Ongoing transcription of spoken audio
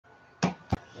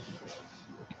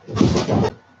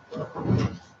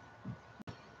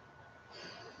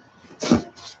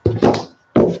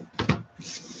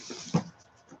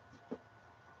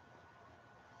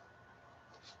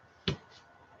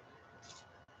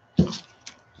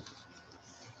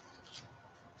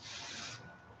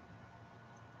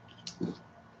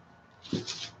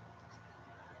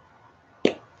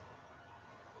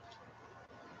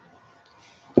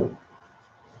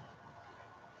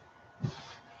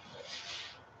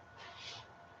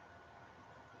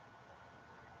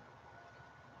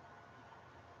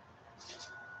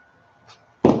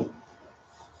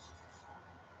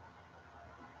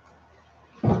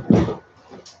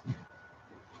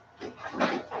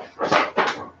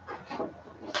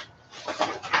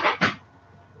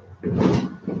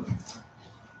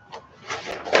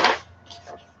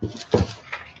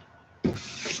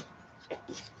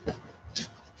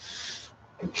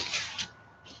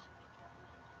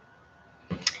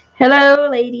Hello,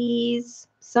 ladies.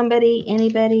 Somebody,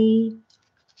 anybody?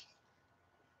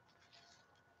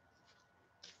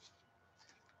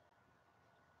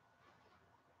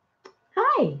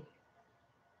 Hi.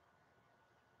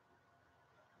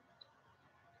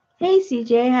 Hey,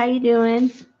 CJ. How you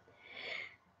doing?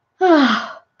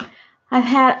 I've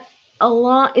had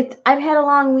I've had a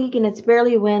long week and it's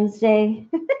barely Wednesday.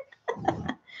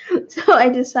 So I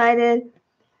decided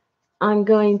I'm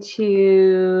going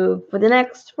to, for the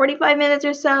next 45 minutes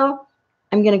or so,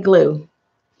 I'm going to glue.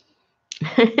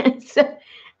 So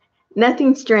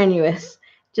nothing strenuous,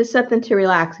 just something to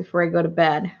relax before I go to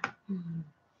bed.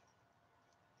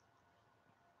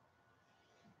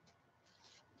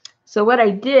 So what I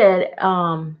did,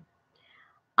 I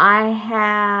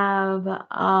have,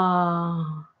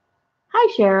 hi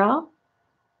Cheryl,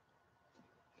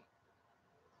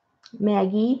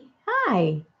 Maggie,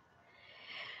 hi.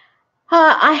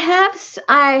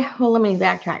 Well, let me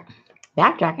backtrack.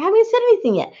 Backtrack, I haven't said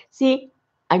anything yet. See,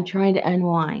 I'm trying to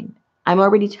unwind. I'm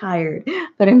already tired,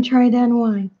 but I'm trying to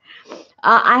unwind.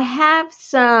 I have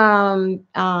some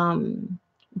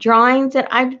drawings that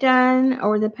I've done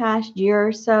over the past year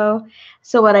or so.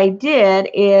 So what I did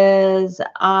is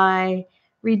I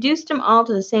reduced them all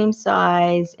to the same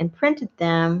size and printed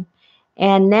them.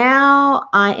 And now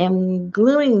I am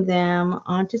gluing them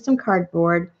onto some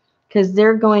cardboard because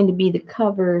they're going to be the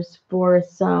covers for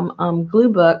some glue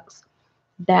books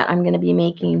that I'm going to be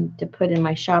making to put in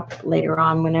my shop later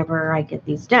on whenever I get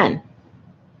these done.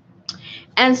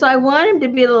 And so I want him to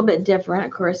be a little bit different.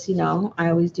 Of course, I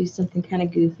always do something kind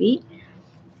of goofy.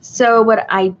 So what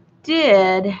I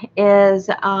did is,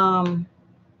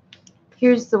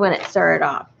 here's the one it started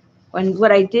off.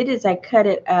 What I did is I cut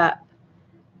it up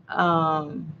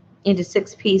into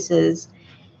 6 pieces.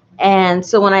 And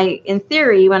so in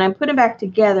theory, when I put them back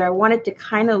together, I want it to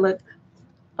kind of look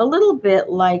a little bit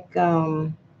like,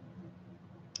 like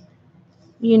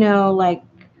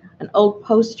an old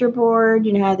poster board.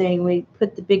 You know how we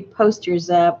put the big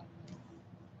posters up.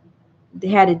 They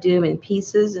had to do them in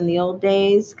pieces in the old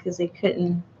days because they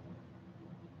couldn't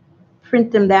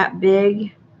print them that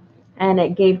big, and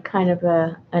it gave kind of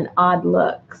an odd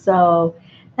look. So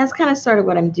that's kind of sort of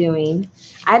what I'm doing.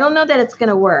 I don't know that it's going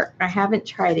to work. I haven't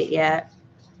tried it yet,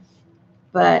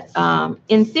 but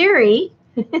in theory,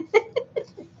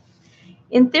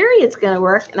 it's going to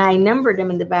work. And I numbered them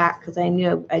in the back because I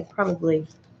knew I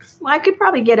could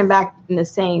probably get them back in the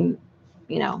same,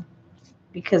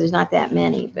 because there's not that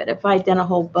many. But if I'd done a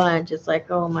whole bunch, it's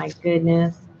like, oh my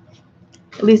goodness.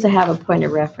 At least I have a point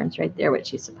of reference right there, what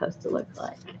she's supposed to look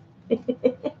like.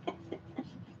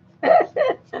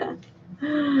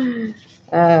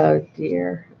 Oh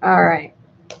dear. All right.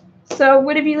 So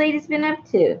what have you ladies been up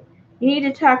to? You need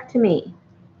to talk to me.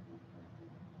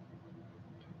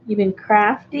 You've been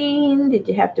crafting? Did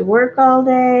you have to work all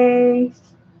day?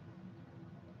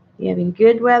 You having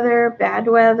good weather, bad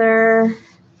weather?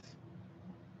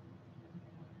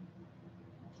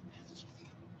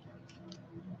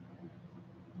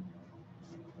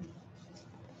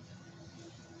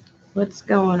 What's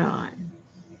going on?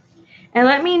 And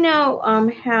let me know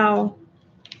how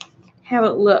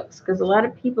it looks, because a lot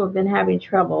of people have been having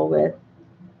trouble with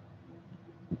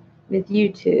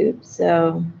YouTube.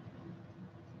 So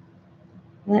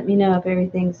let me know if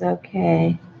everything's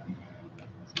okay.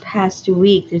 This past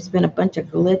week, there's been a bunch of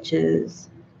glitches.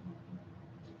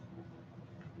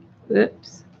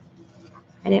 Oops.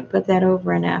 I didn't put that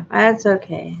over enough. That's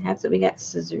okay. That's what we got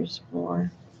scissors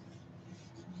for.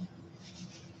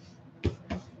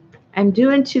 I'm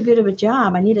doing too good of a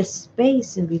job. I need a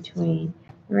space in between,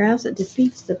 or else it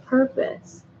defeats the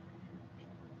purpose.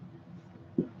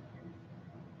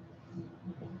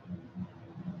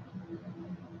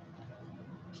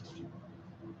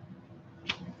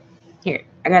 Here,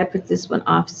 I got to put this one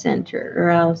off center, or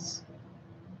else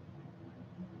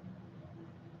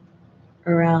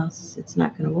it's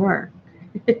not going to work.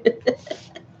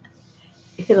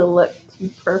 It'll look too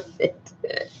perfect.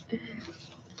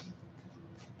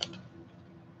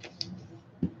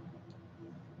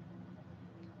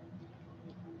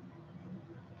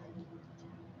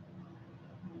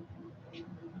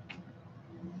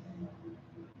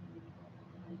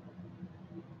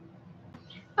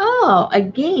 Oh,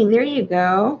 again, there you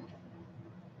go.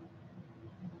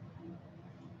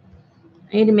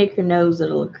 I need to make her nose a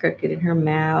little crooked and her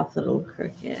mouth a little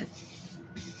crooked.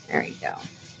 There you go.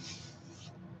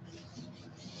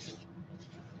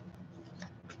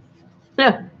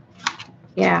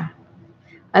 Yeah.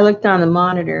 I looked on the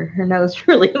monitor. Her nose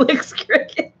really looks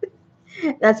crooked.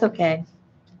 That's okay.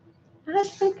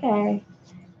 That's okay.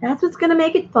 That's what's going to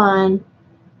make it fun.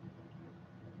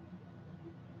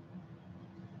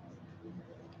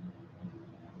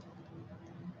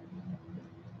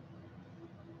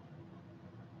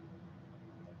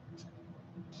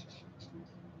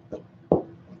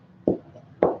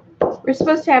 We're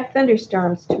supposed to have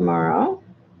thunderstorms tomorrow.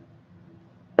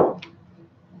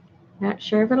 Not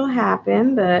sure if it'll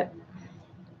happen, but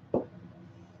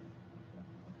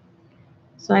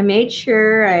so I made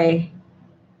sure I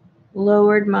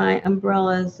lowered my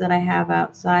umbrellas that I have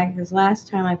outside because last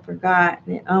time I forgot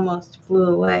and it almost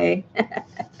flew away.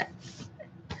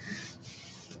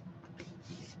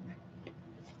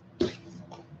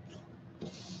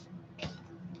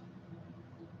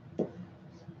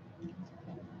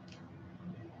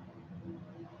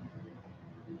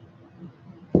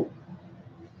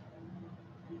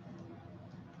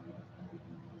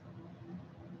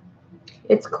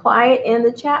 It's quiet in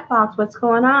the chat box. What's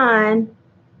going on?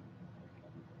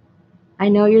 I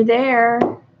know you're there.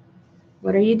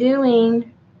 What are you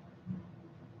doing?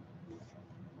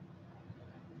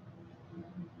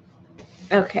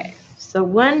 Okay, so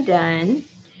one done.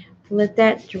 Let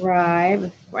that dry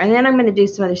before, and then I'm going to do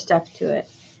some other stuff to it.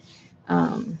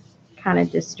 Kind of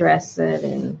distress it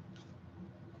and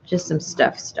just some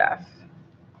stuff.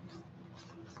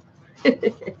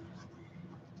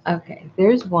 Okay,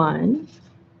 there's one.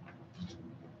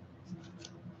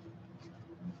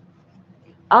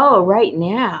 Oh, right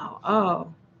now.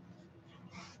 Oh.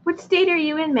 What state are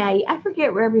you in, Maddie? I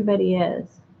forget where everybody is.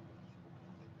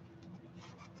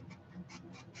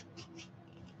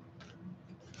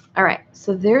 All right,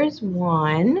 so there's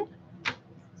one.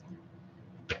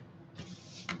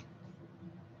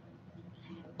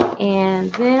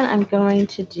 And then I'm going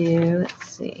to do,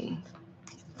 let's see.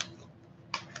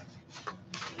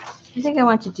 I think I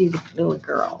want to do the little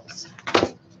girls.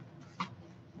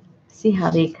 See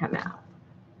how they come out.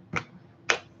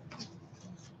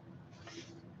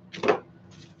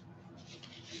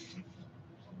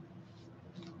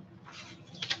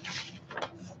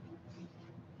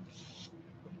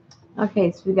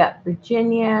 Okay, so we got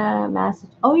Virginia,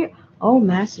 Massachusetts.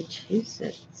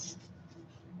 Massachusetts.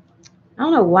 I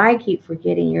don't know why I keep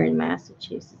forgetting you're in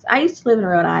Massachusetts. I used to live in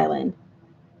Rhode Island,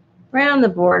 right on the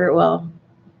border. Well,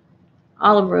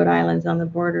 all of Rhode Island's on the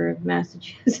border of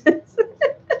Massachusetts.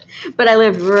 But I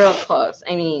lived real close.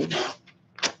 I mean,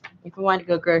 if I wanted to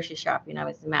go grocery shopping, I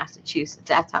was in Massachusetts.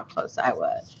 That's how close I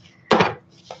was.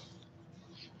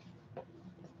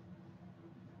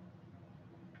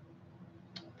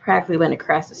 Practically went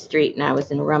across the street and I was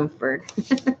in Rumford.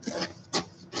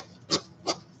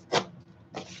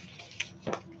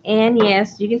 And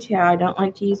yes, you can tell I don't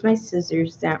like to use my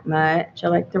scissors that much. I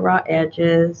like the raw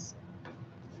edges,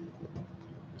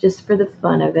 just for the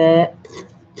fun of it.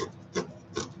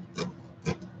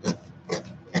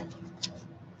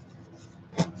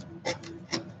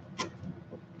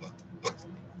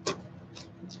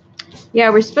 Yeah,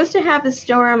 we're supposed to have the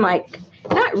storm, like,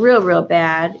 not real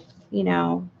bad, you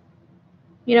know,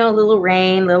 little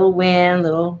rain, little wind,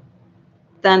 little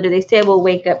thunder. They say we'll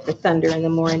wake up to thunder in the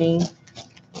morning,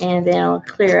 and then it'll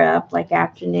clear up like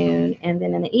afternoon, and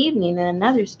then in the evening, then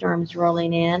another storm's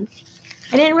rolling in.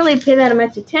 I didn't really pay that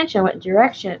much attention what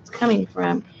direction it's coming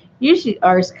from. Usually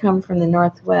ours come from the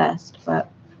northwest, but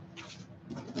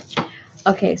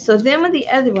okay. So then with the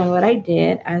other one, what I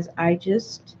did is I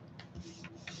just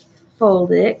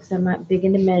fold it because I'm not big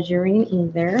into measuring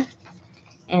either,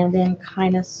 and then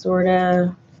kind of sort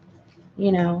of,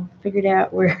 figured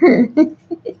out where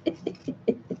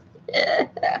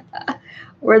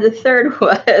where the third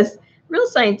was. Real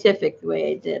scientific the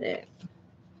way I did it.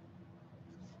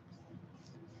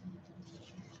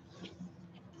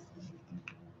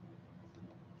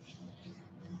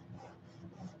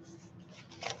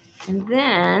 And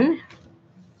then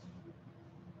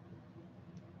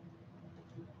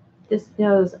this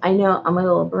knows, I know I'm a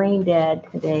little brain dead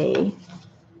today.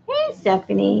 Hey,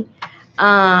 Stephanie.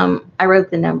 I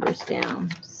wrote the numbers down.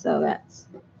 So that's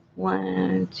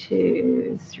 1,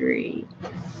 2, 3,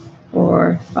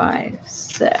 4, 5,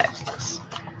 6.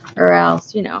 Or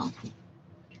else, who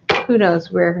knows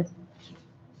where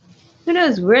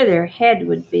their head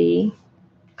would be.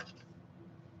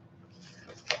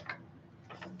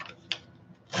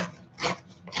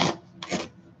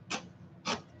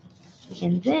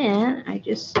 And then I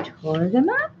just tore them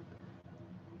up.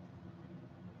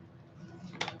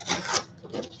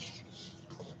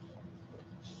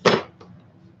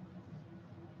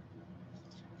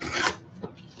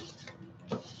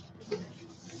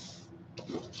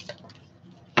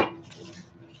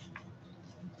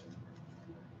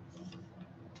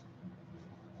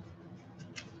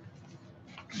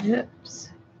 Oops.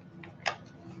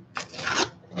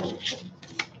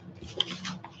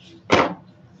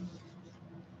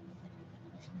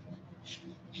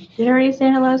 Did I already say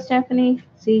hello, Stephanie?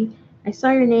 See, I saw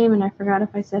your name and I forgot if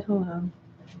I said hello.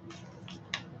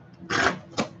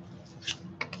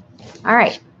 All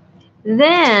right.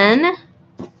 Then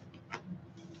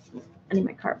I need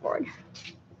my cardboard.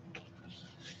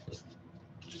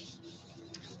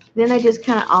 Then I just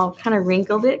all kind of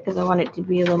wrinkled it because I want it to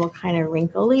be a little kind of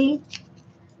wrinkly.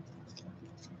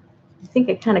 I think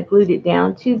I kind of glued it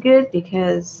down too good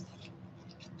because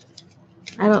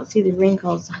I don't see the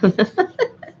wrinkles.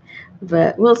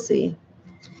 But we'll see.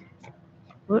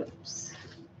 Whoops.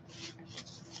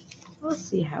 We'll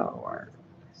see how it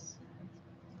works.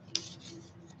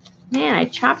 Man, I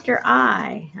chopped her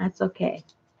eye. That's okay.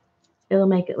 It'll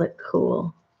make it look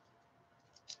cool.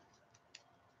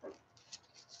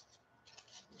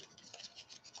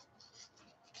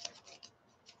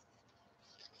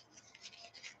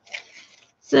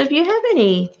 So if you have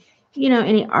any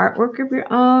artwork of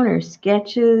your own or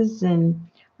sketches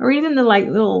or even the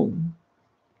little,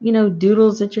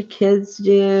 doodles that your kids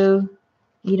do,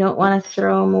 you don't want to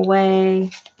throw them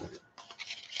away,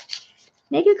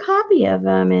 make a copy of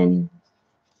them and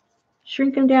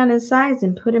shrink them down in size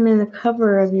and put them in the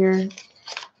cover of your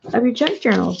junk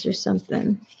journals or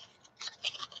something.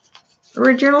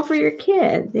 Or a journal for your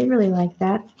kid. They really like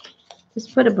that.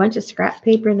 Just put a bunch of scrap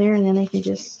paper in there and then they can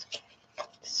just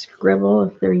scribble.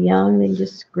 If they're young, they can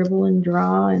just scribble and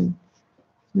draw and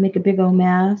make a big old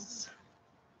mess.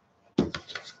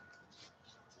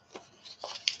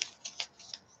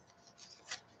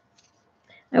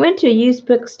 I went to a used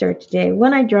bookstore today,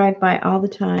 one I drive by all the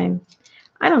time.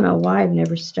 I don't know why I've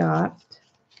never stopped.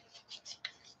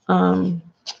 I'm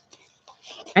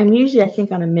usually, I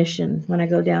think, on a mission when I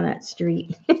go down that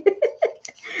street.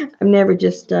 I'm never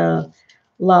just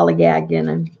lollygagging.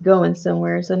 I'm going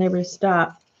somewhere, so I never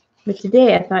stop. But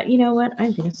today I thought, you know what?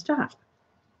 I'm going to stop.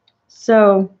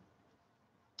 So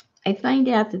I find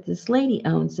out that this lady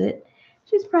owns it.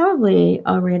 She's probably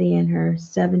already in her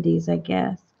 70s, I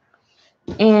guess.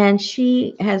 And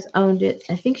she has owned it,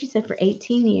 I think she said, for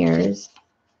 18 years.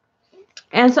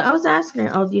 And so I was asking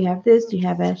her, oh, do you have this? Do you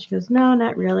have that? She goes, no,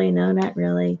 not really. No, not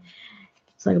really.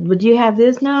 It's like, but do you have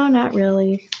this? No, not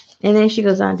really. And then she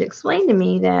goes on to explain to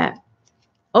me that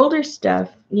older stuff,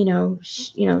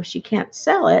 she can't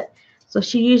sell it. So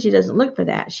she usually doesn't look for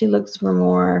that. She looks for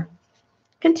more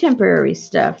contemporary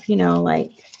stuff,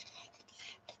 like,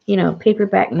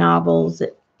 paperback novels.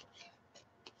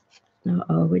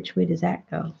 Which way does that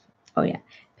go? Oh, yeah.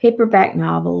 Paperback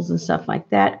novels and stuff like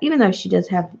that, even though she does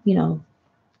have,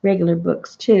 regular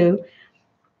books too.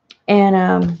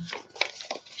 And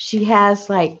she has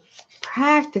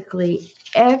practically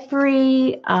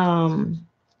every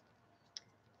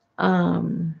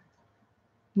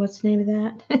what's the name of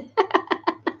that?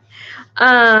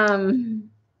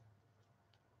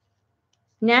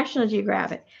 National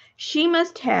Geographic. She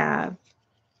must have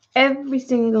every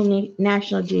single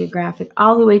National Geographic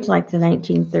all the way to the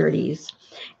 1930s.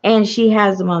 And she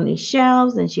has them on these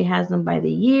shelves and she has them by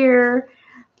the year.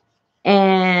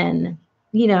 And,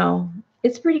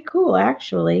 it's pretty cool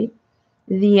actually.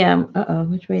 The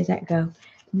which way does that go?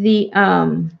 The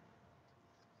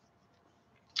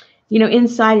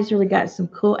inside it's really got some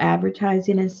cool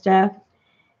advertising and stuff.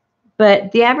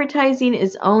 But the advertising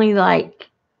is only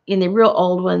in the real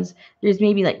old ones, there's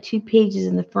maybe 2 pages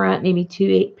in the front, maybe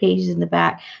 2 pages in the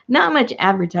back. Not much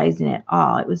advertising at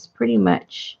all. It was pretty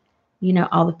much,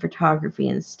 all the photography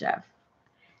and stuff.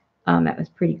 That was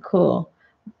pretty cool.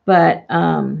 But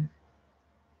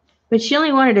she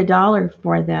only wanted $1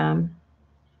 for them,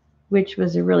 which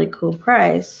was a really cool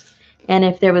price. And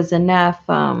if there was enough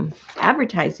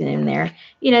advertising in there,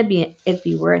 it'd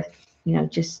be worth,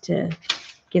 just to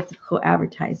get the cool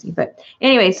advertising. But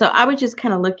anyway, so I was just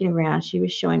kind of looking around. She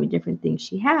was showing me different things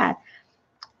she had.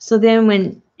 So then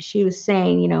when she was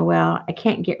saying, well, I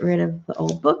can't get rid of the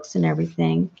old books and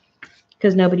everything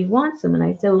because nobody wants them. And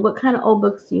I said, well, what kind of old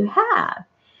books do you have?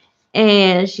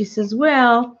 And she says,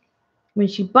 well, when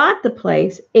she bought the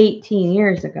place 18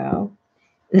 years ago,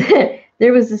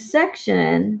 there was a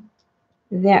section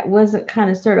that wasn't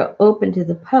kind of sort of open to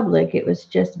the public. It was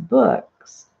just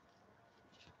books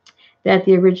that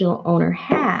the original owner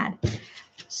had.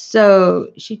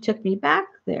 So she took me back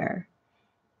there.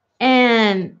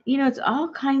 And, it's all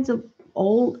kinds of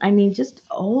old, just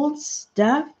old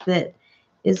stuff that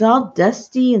is all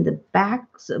dusty and the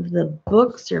backs of the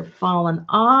books are falling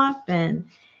off and,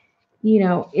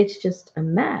 it's just a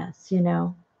mess,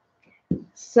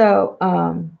 So,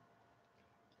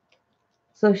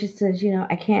 so she says,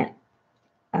 I can't,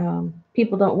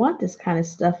 people don't want this kind of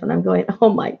stuff. And I'm going, oh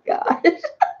my gosh.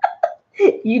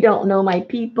 You don't know my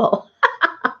people.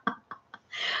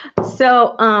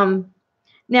 So,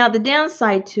 now the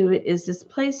downside to it is this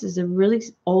place is a really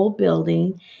old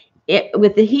building.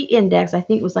 With the heat index, I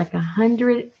think it was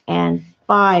 105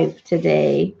 5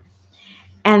 today.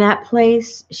 And that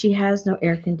place, she has no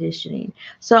air conditioning.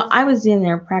 So I was in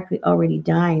there practically already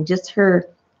dying, just her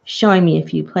showing me a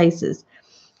few places.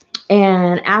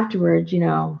 And afterwards,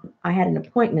 I had an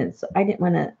appointment, so I didn't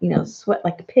want to, sweat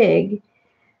like a pig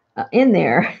in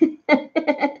there.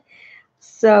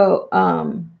 So,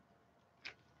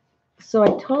 so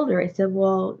I told her, I said,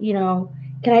 well,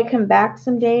 can I come back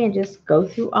someday and just go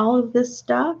through all of this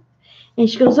stuff? And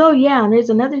she goes, oh, yeah. And there's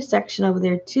another section over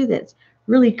there, too, that's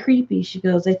really creepy. She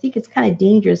goes, I think it's kind of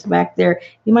dangerous back there.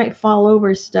 You might fall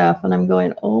over stuff. And I'm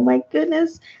going, oh, my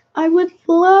goodness, I would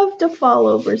love to fall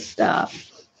over stuff.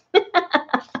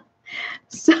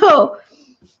 So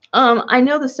I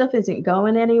know the stuff isn't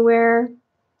going anywhere.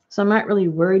 So I'm not really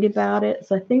worried about it.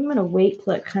 So I think I'm going to wait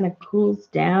till it kind of cools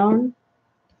down.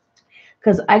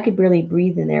 Because I could barely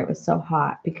breathe in there. It was so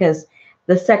hot. Because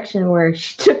the section where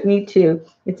she took me to,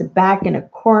 it's back in a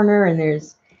corner, and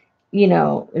there's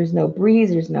no breeze,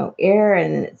 there's no air,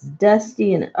 and it's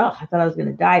dusty, and I thought I was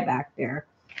going to die back there.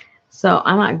 So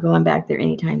I'm not going back there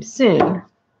anytime soon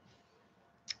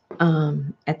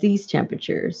at these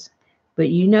temperatures. But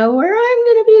you know where I'm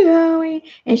going to be going.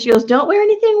 And she goes, don't wear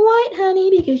anything white, honey,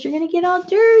 because you're going to get all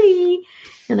dirty.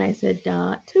 And I said,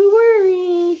 not to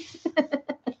worry.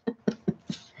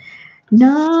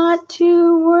 Not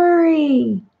to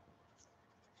worry.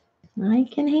 I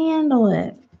can handle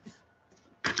it.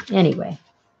 Anyway,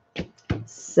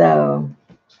 so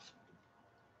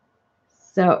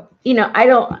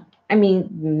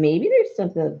maybe there's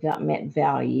something about met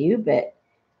value, but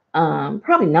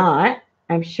probably not.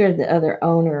 I'm sure the other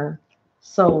owner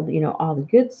sold, all the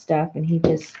good stuff, and he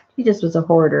just was a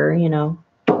hoarder, and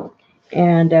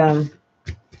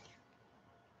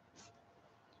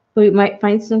we might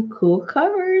find some cool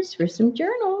covers for some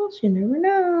journals. You never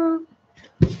know.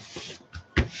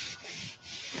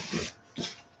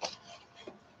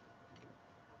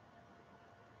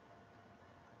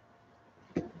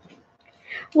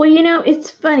 Well, it's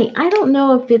funny. I don't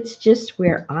know if it's just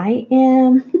where I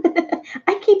am.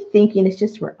 I keep thinking it's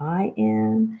just where I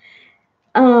am.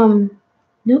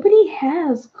 Nobody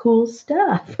has cool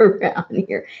stuff around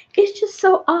here. It's just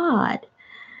so odd.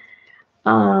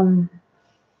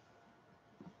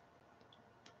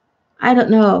 I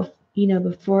don't know if,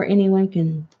 before anyone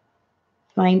can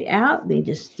find out, they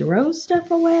just throw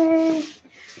stuff away.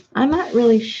 I'm not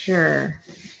really sure,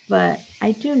 but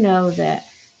I do know that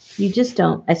you just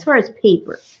don't, as far as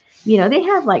paper, they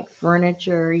have like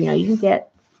furniture, you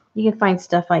can find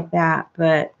stuff like that.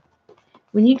 But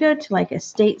when you go to like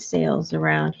estate sales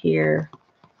around here,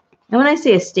 and when I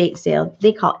say estate sale,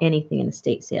 they call anything an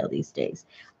estate sale these days.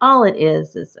 All it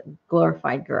is a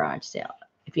glorified garage sale,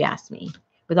 if you ask me,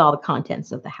 with all the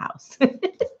contents of the house.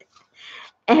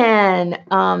 And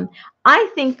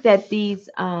I think that these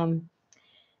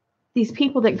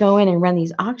people that go in and run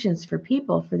these auctions for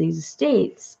people for these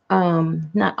estates,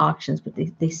 not auctions, but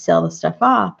they sell the stuff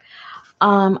off.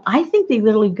 I think they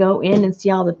literally go in and see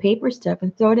all the paper stuff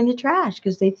and throw it in the trash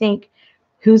because they think,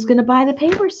 who's going to buy the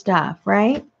paper stuff,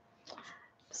 right?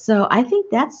 So I think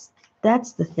that's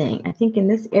the thing. I think in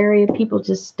this area, people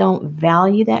just don't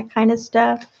value that kind of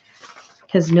stuff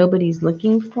because nobody's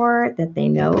looking for it that they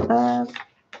know of.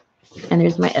 And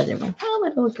there's my other one. Oh, my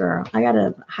little girl. I got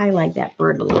to highlight that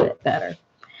bird a little bit better.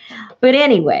 But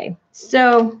anyway,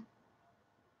 so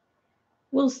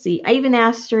we'll see. I even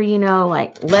asked her,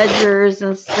 like ledgers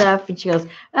and stuff. And she goes,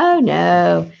 oh,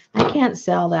 no, I can't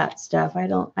sell that stuff. I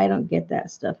don't get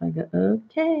that stuff. I go,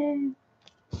 okay.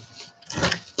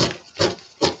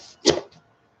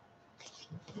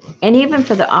 And even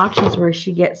for the auctions where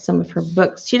she gets some of her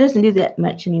books, she doesn't do that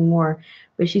much anymore.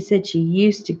 But she said she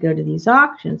used to go to these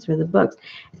auctions for the books.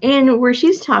 And where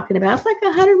she's talking about, it's like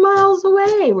 100 miles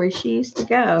away where she used to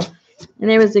go. And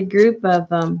there was a group of,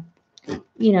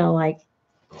 like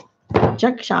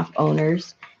junk shop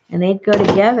owners. And they'd go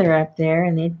together up there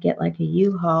and they'd get like a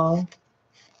U-Haul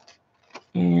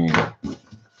and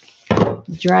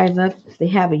drive up. They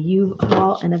have a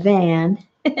U-Haul and a van.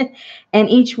 And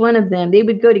each one of them, they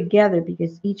would go together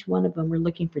because each one of them were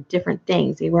looking for different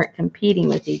things. They weren't competing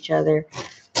with each other.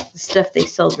 The stuff they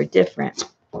sold were different.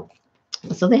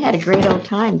 So they had a great old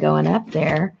time going up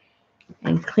there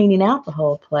and cleaning out the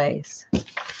whole place.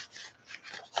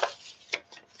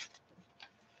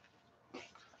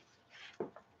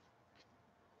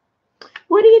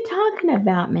 What are you talking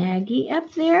about, Maggie?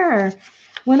 Up there?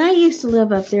 When I used to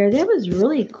live up there, there was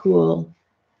really cool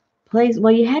place.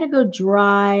 Well, you had to go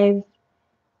drive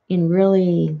in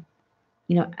really,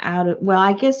 out of, well,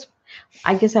 I guess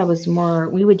I was more,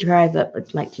 we would drive up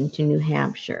like into New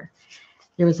Hampshire.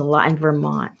 There was a lot in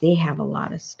Vermont. They have a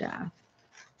lot of stuff.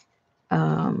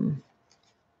 Um,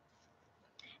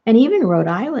 and even Rhode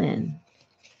Island.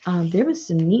 There was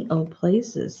some neat old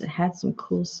places that had some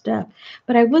cool stuff,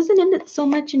 but I wasn't into so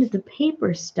much into the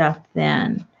paper stuff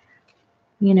then.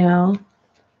 You know,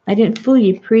 I didn't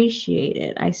fully appreciate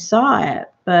it. I saw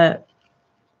it, but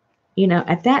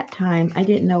at that time, I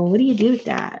didn't know what do you do with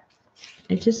that.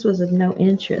 It just was of no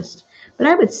interest. But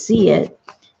I would see it.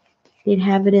 They'd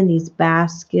have it in these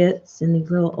baskets in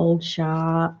these little old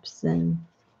shops, and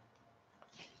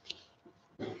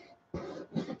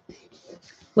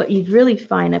what you'd really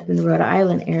find up in the Rhode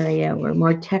Island area were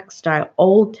more textiles,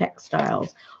 old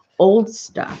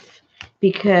stuff,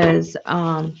 because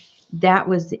that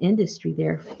was the industry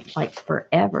there like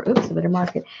forever. Oops, a better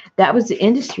market. That was the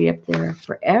industry up there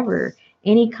forever.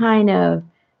 Any kind of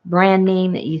brand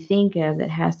name that you think of that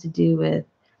has to do with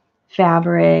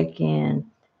fabric and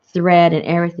thread and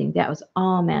everything, that was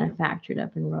all manufactured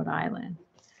up in Rhode Island.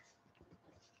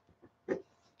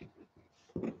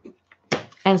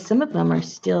 And some of them are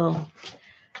still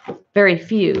very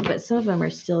few, but some of them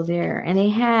are still there. And they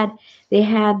had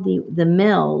the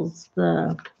mills,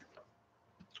 the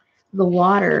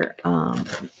water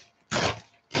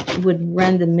would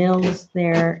run the mills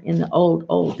there in the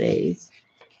old days,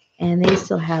 and they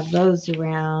still have those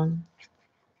around,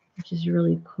 which is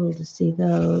really cool to see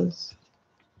those.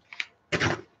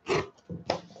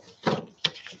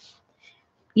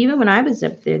 Even when I was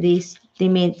up there, they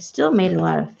still made a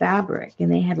lot of fabric,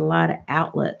 and they had a lot of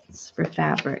outlets for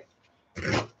fabric.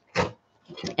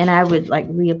 And I would like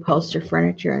reupholster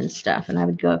furniture and stuff, and I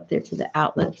would go up there to the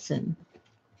outlets and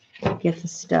get the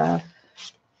stuff.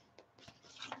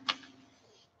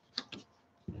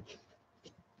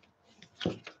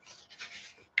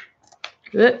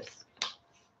 Oops.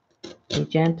 Be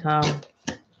gentle.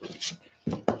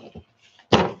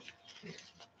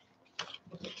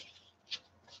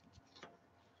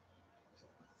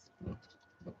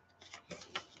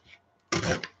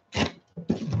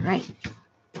 All right.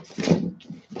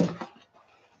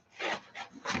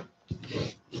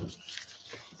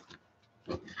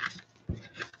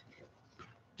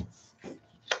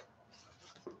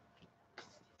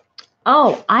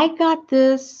 Oh, I got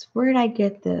this. Where did I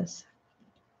get this?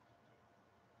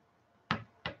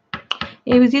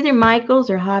 It was either Michael's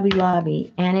or Hobby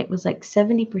Lobby, and it was like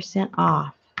 70%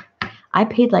 off. I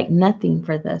paid like nothing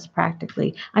for this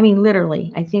practically. I mean,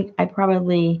 literally. I think I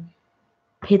probably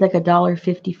paid like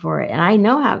 $1.50 for it. And I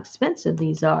know how expensive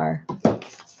these are.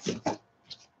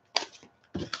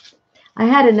 I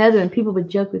had another one. People would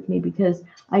joke with me because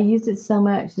I used it so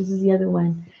much. This is the other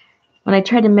one. When I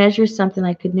tried to measure something,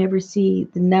 I could never see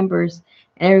the numbers.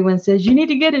 And everyone says, you need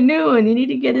to get a new one. You need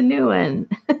to get a new one.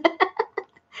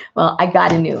 Well, I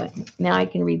got a new one. Now I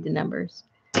can read the numbers.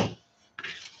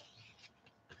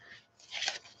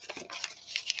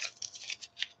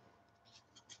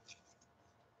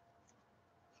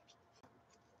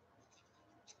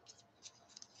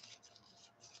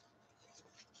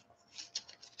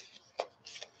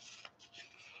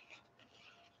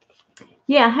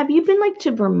 Yeah, have you been like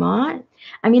to Vermont?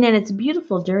 I mean, and it's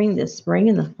beautiful during the spring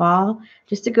and the fall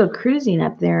just to go cruising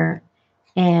up there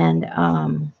and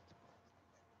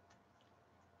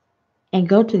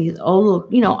go to these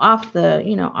old little, off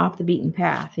the beaten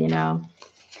path. Because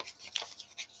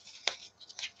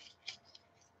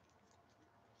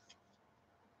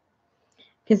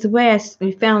the way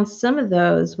we found some of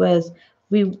those was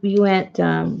we went,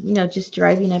 just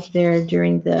driving up there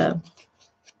during the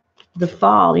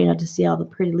fall, to see all the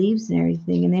pretty leaves and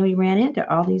everything. And then we ran into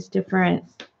all these different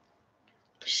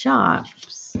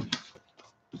shops.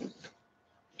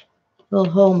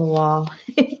 Little hole in the wall.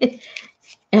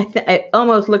 It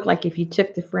almost looked like if you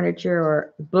took the furniture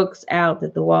or books out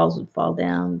that the walls would fall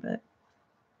down.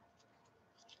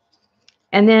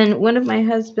 And then one of my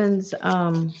husband's,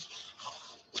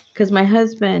 because my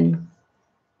husband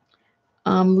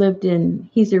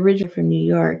he's originally from New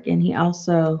York, and he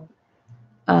also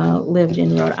lived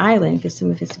in Rhode Island because some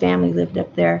of his family lived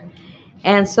up there.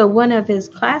 And so one of his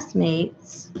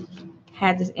classmates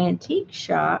had this antique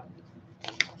shop.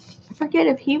 I forget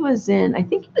if I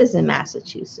think he was in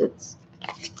Massachusetts.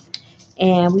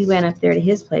 And we went up there to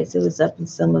his place. It was up in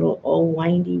some little old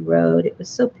windy road. It was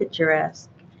so picturesque.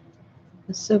 It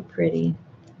was so pretty.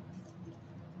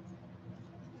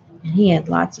 And he had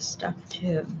lots of stuff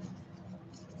too.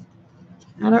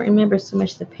 I don't remember so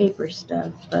much the paper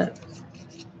stuff, but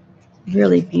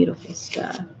really beautiful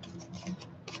stuff.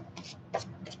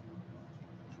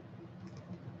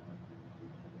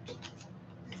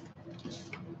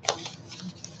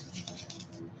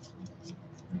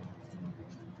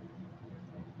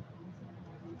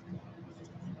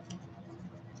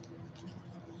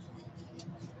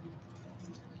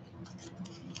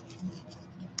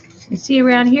 You see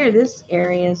around here, this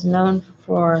area is known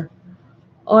for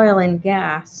oil and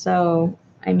gas. So,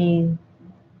 I mean,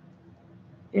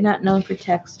 you're not known for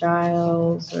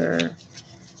textiles or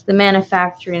the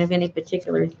manufacturing of any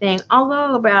particular thing.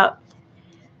 Although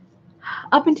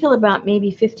up until about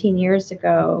maybe 15 years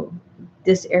ago,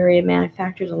 this area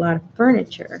manufactured a lot of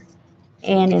furniture.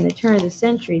 And in the turn of the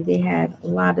century, they had a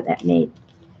lot of that made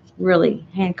really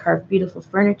hand-carved, beautiful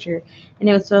furniture. And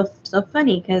it was so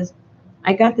funny because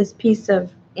I got this piece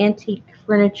of antique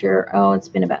furniture, oh, it's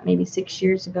been about maybe 6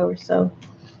 years ago or so.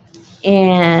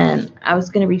 And I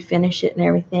was going to refinish it and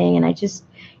everything. And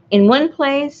in one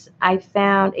place, I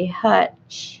found a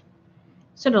hutch,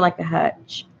 sort of like a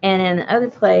hutch. And in the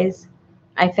other place,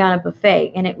 I found a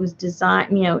buffet. And it was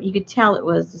designed, you could tell it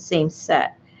was the same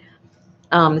set,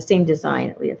 the same design,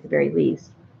 at least, at the very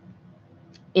least,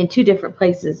 in two different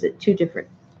places at two different,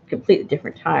 completely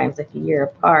different times, like a year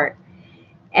apart.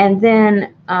 And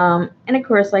then, and of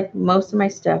course, like most of my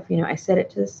stuff, I set it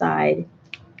to the side.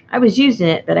 I was using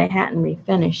it, but I hadn't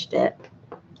refinished it.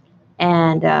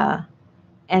 And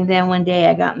then one day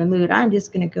I got in the mood, I'm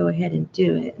just going to go ahead and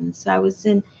do it. And so I was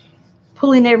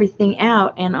pulling everything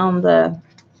out, and on the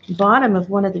bottom of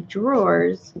one of the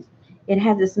drawers, it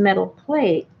had this metal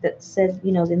plate that said, the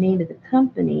name of the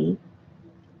company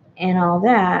and all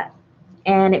that.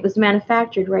 And it was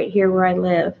manufactured right here where I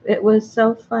live. It was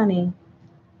so funny.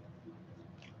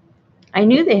 I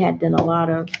knew they had done a lot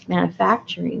of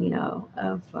manufacturing,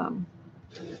 of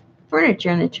furniture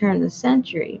in the turn of the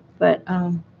century, but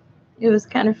it was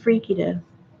kind of freaky to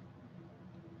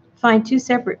find two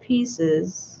separate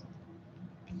pieces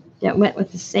that went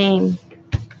with the same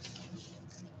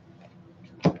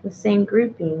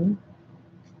grouping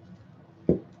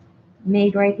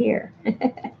made right here.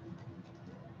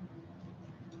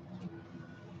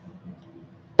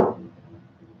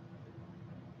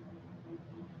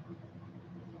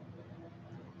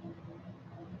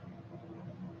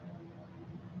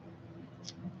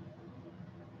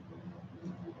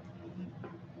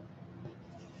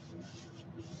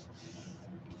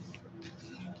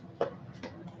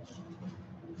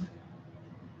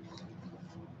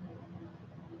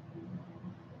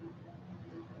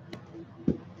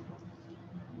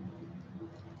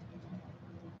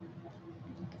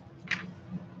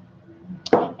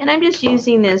 And I'm just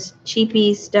using this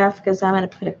cheapy stuff because I'm going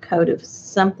to put a coat of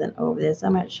something over this.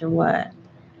 I'm not sure what.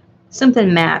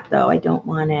 Something matte, though. I don't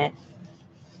want it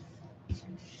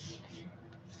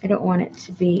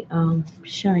to be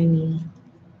shiny.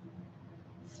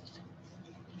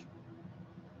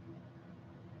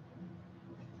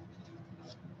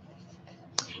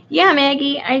 Yeah,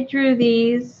 Maggie, I drew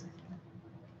these.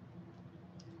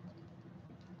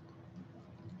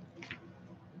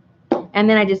 And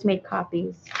then I just made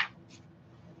copies.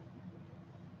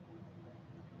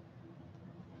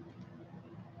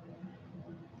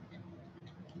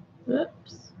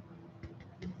 Oops.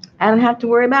 I don't have to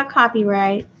worry about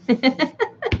copyright.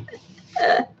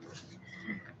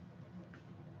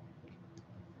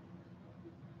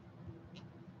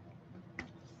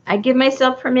 I give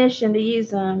myself permission to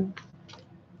use them.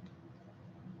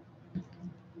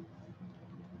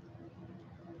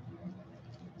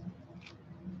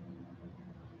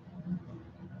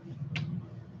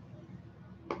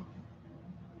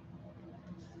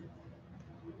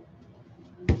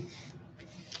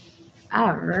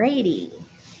 Alrighty.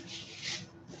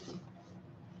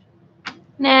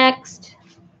 Next.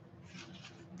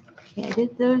 Okay, I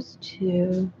did those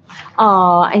two.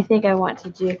 Oh, I think I want to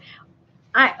do.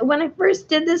 When I first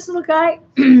did this little guy,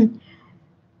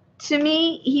 to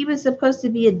me, he was supposed to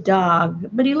be a dog,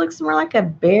 but he looks more like a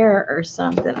bear or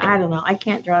something. I don't know. I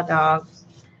can't draw dogs.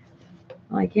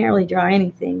 Well, I can't really draw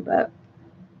anything, but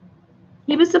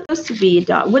he was supposed to be a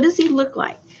dog. What does he look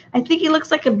like? I think he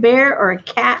looks like a bear or a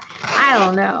cat. I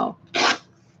don't know.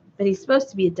 But he's supposed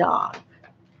to be a dog.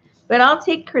 But I'll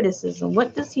take criticism.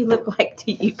 What does he look like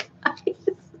to you guys?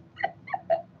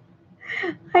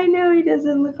 I know he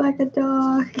doesn't look like a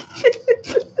dog.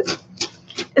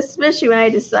 Especially when I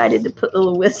decided to put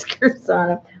little whiskers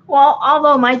on him. Well,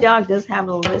 although my dog does have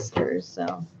little whiskers,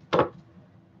 so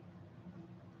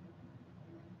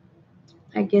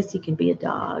I guess he can be a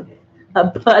dog. A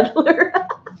butler.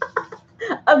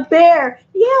 A bear.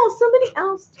 Yeah, somebody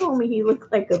else told me he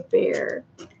looked like a bear.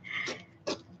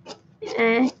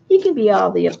 He can be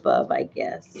all the above, I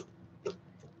guess.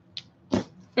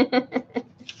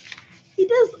 He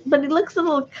does, but he looks a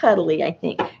little cuddly, I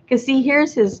think. Because see,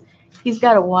 he's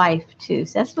got a wife too.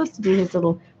 So that's supposed to be his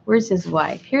little, where's his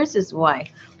wife? Here's his wife.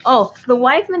 Oh, the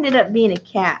wife ended up being a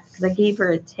cat because I gave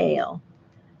her a tail.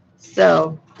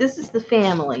 So this is the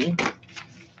family.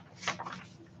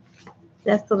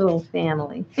 That's the little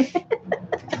family.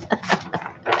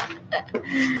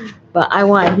 But I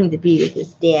wanted him to be with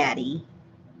his daddy.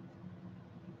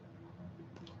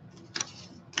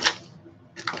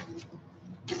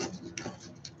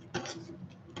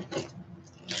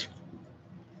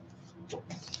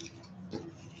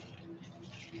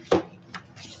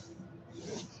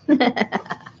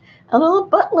 A little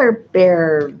butler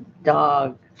bear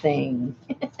dog thing.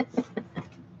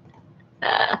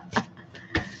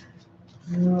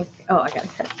 Okay. Oh, I gotta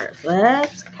cut it first.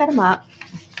 Let's cut him up.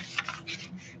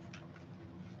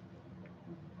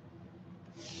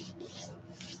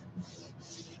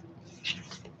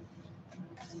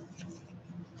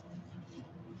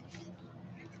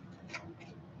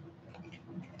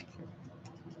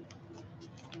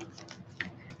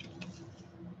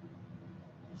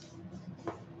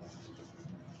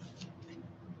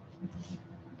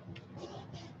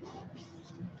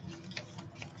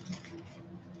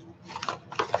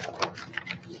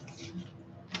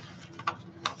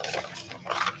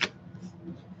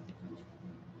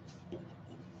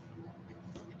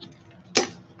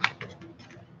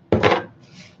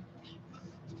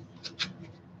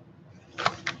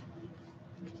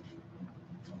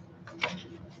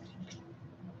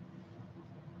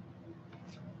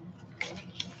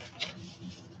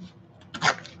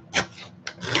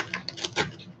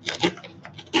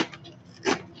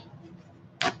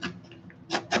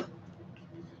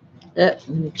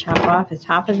 I'm going to chop off the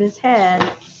top of his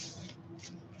head.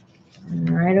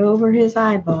 Right over his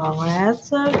eyeball.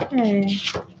 That's okay.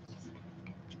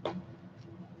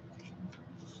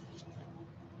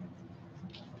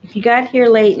 If you got here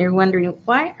late and you're wondering,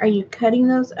 why are you cutting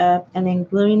those up and then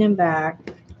gluing them back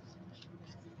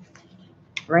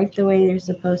right the way they're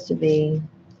supposed to be?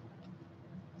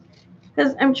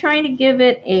 Because I'm trying to give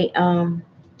it a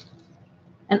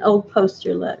an old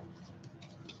poster look.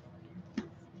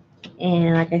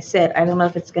 And like I said, I don't know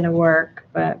if it's going to work,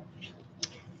 but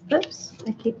oops,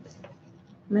 I keep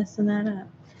messing that up.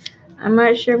 I'm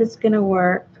not sure if it's going to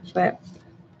work, but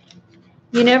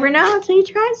you never know until you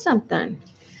try something.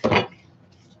 I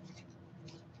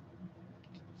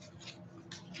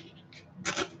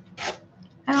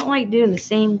don't like doing the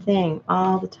same thing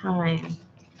all the time.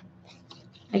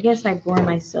 I guess I bore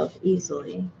myself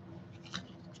easily.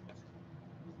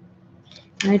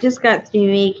 And I just got through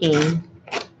making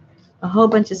a whole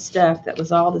bunch of stuff that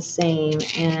was all the same,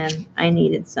 and I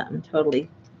needed something totally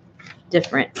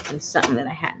different and something that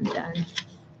I hadn't done.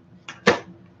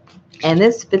 And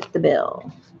this fit the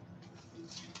bill.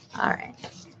 All right.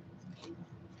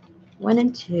 1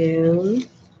 and 2.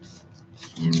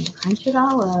 And we crunch it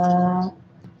all up.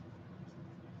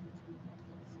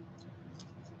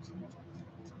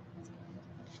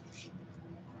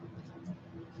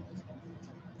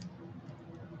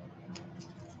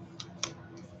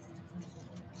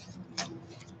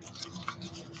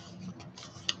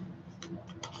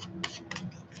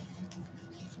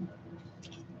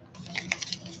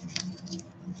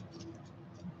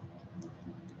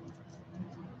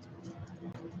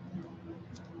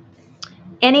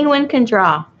 Anyone can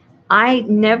draw. I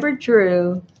never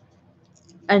drew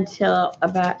until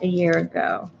about a year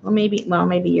ago, or maybe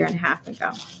a year and a half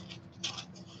ago.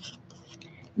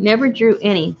 Never drew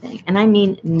anything, and I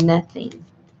mean nothing.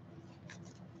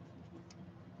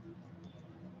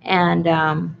 And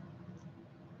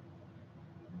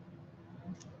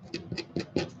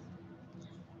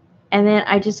then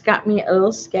I just got me a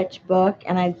little sketchbook,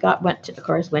 and I went to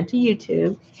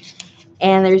YouTube,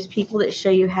 and there's people that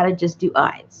show you how to just do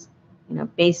eyes,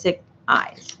 basic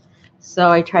eyes.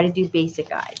 So I try to do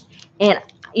basic eyes, and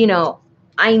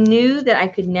I knew that I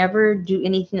could never do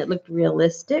anything that looked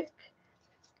realistic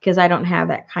because I don't have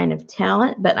that kind of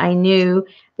talent. But I knew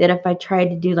that if I tried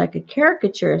to do like a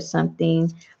caricature of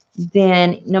something,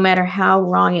 then no matter how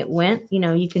wrong it went,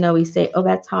 you can always say, oh,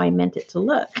 that's how I meant it to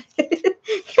look.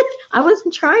 I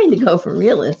wasn't trying to go for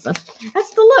realism.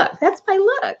 That's the look. That's my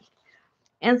look.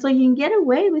 And so you can get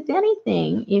away with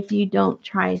anything if you don't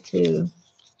try to,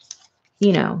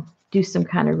 do some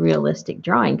kind of realistic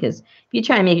drawing. Because if you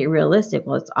try to make it realistic,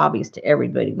 well, it's obvious to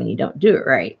everybody when you don't do it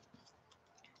right.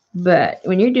 But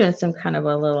when you're doing some kind of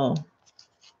a little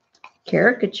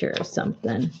caricature or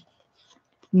something,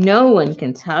 no one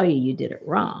can tell you did it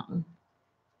wrong.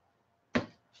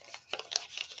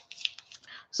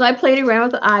 So I played around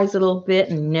with the eyes a little bit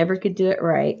and never could do it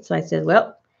right. So I said,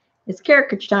 well, it's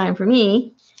caricature time for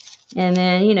me. And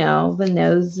then, the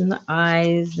nose and the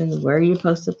eyes and where you're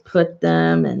supposed to put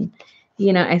them. And,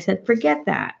 I said, forget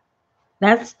that.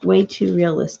 That's way too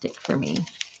realistic for me.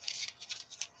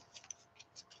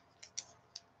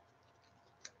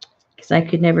 Because So I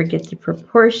could never get the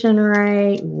proportion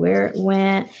right, where it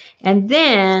went. And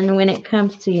then when it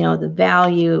comes to, the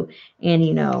value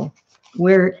and,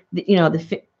 where,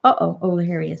 oh,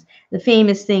 here he is. The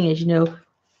famous thing is,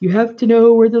 you have to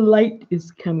know where the light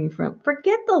is coming from.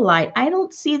 Forget the light. I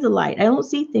don't see the light. I don't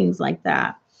see things like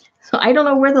that. So I don't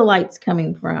know where the light's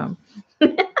coming from.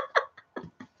 I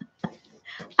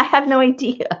have no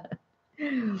idea.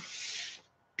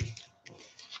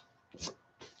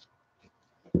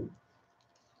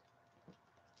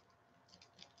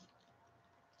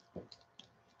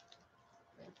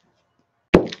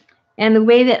 And the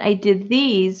way that I did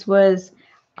these was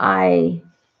I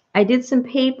did some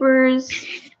papers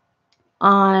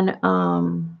on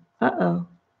oh,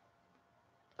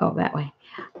 that way.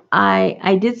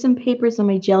 I did some papers on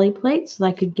my jelly plate so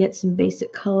I could get some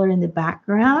basic color in the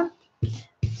background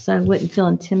so I wouldn't feel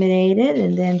intimidated,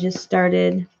 and then just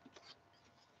started,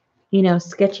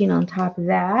 sketching on top of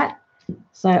that.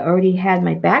 So I already had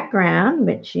my background,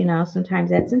 which,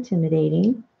 sometimes that's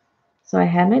intimidating. So I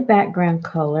had my background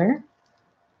color.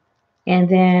 And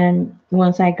then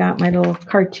once I got my little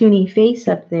cartoony face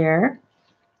up there,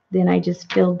 then I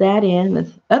just filled that in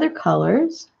with other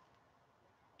colors.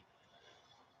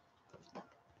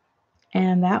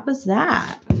 And that was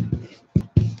that.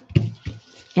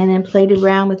 And then played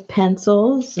around with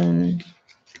pencils and,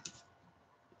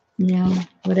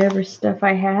 whatever stuff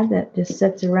I had that just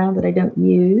sits around that I don't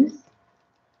use.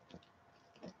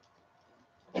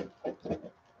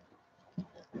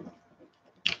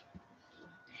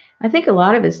 I think a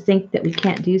lot of us think that we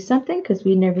can't do something because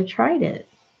we never tried it.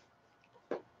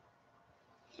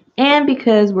 And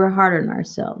because we're hard on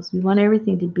ourselves. We want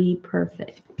everything to be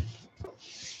perfect.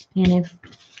 And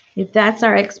if that's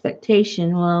our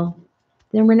expectation, well,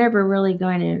 then we're never really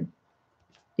going to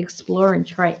explore and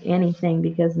try anything,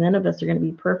 because none of us are going to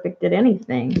be perfect at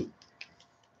anything.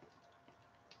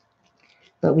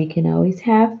 But we can always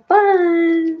have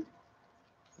fun.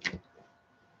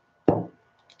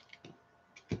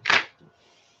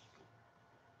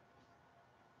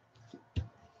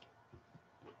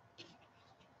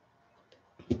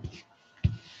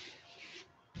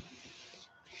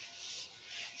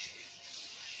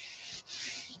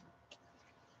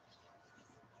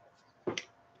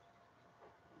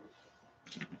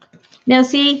 Now,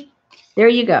 see, there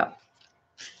you go.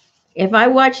 If I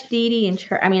watch Dee Dee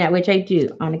and which I do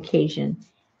on occasion,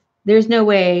 there's no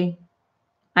way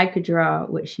I could draw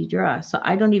what she draws. So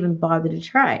I don't even bother to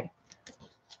try.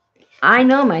 I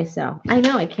know myself. I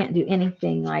know I can't do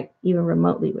anything like even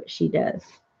remotely what she does.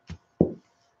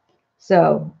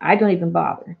 So I don't even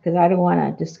bother because I don't want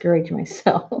to discourage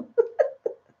myself.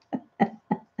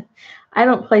 I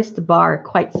don't place the bar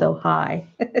quite so high.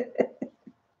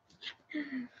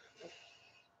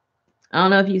 I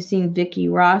don't know if you've seen Vicki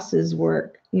Ross's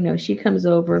work. She comes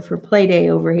over for play day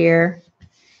over here.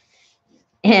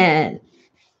 And,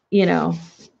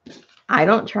 I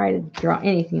don't try to draw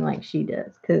anything like she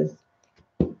does because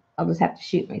I'll just have to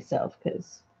shoot myself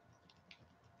because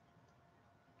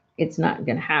it's not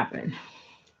going to happen.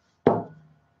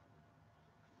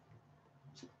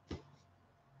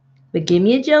 But give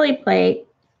me a jelly plate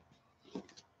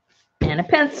and a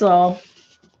pencil,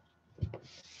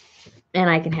 and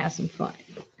I can have some fun.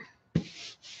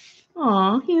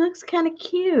 Aw, he looks kind of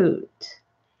cute.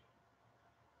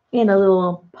 In a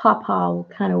little pawpaw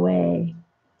kind of way.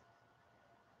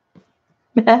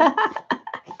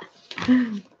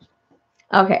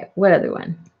 Okay, what other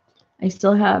one? I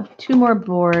still have 2 more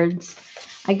boards.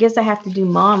 I guess I have to do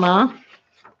Mama,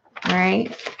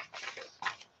 right?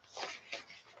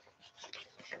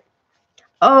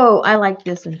 Oh, I like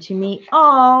this one. To me,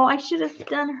 oh, I should have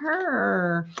done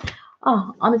her.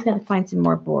 Oh, I'm just going to find some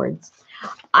more boards.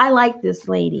 I like this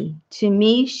lady. To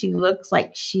me, she looks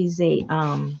like she's a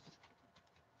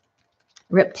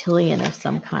reptilian of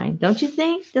some kind. Don't you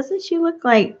think? Doesn't she look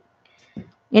like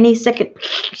any second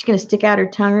she's going to stick out her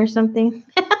tongue or something?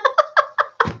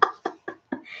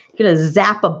 Going to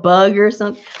zap a bug or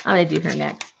something? I'm going to do her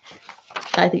next.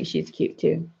 I think she's cute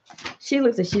too. She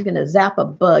looks like she's going to zap a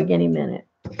bug any minute.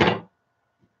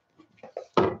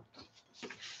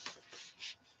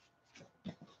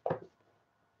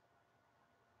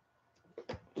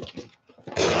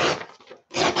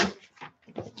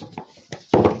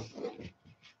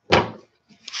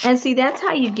 And see, that's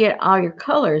how you get all your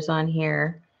colors on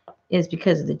here, is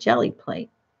because of the jelly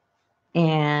plate.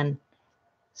 And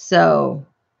so,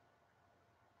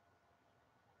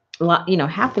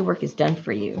 half the work is done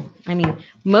for you. I mean,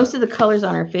 most of the colors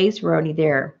on her face were already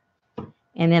there.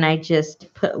 And then I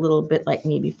just put a little bit, like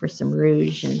maybe for some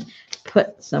rouge and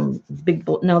put some big,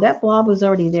 no, that blob was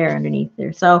already there underneath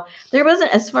there. So there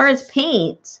wasn't, as far as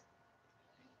paint,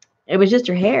 it was just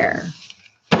her hair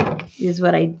is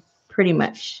what I pretty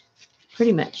much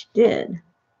did.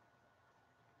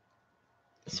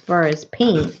 As far as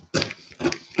paint,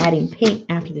 adding paint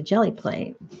after the jelly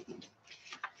plate.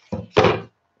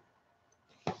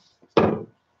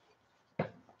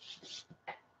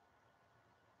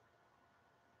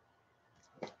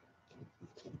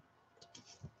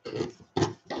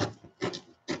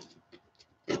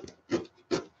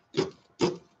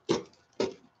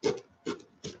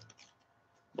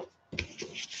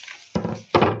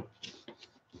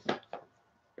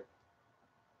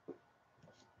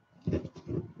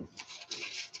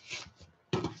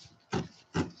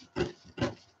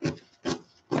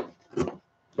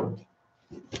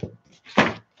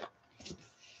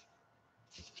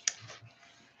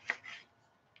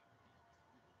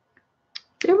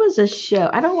 There was a show.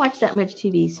 I don't watch that much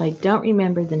TV, so I don't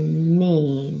remember the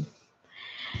name.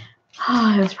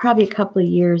 Oh, it was probably a couple of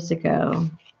years ago.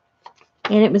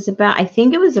 And it was about, I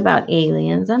think it was about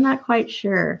aliens. I'm not quite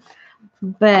sure.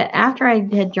 But after I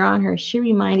had drawn her, she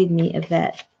reminded me of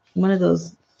that, one of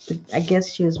those, I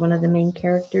guess she was one of the main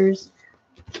characters.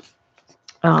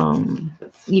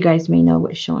 You guys may know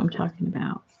what show I'm talking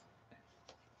about.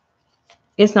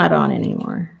 It's not on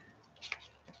anymore.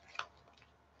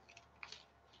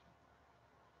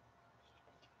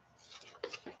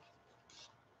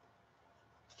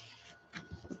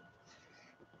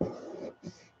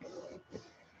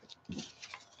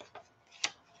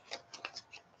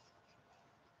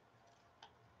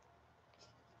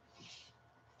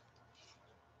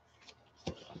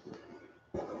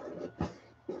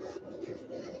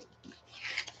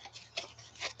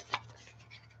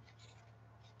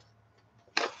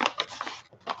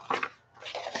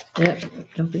 Yep,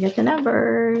 don't forget the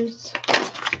numbers.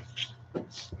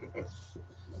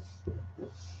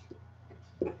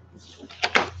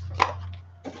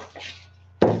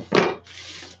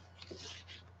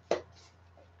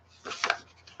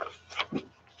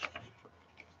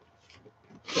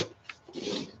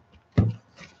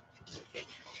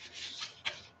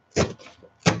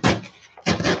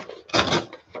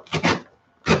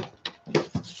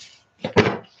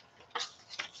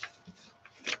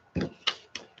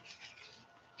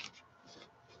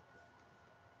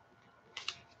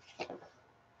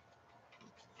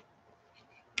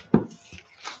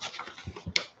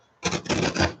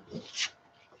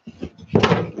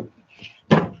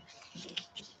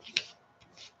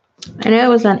 I know it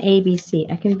was on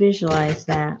ABC. I can visualize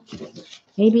that.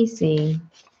 ABC.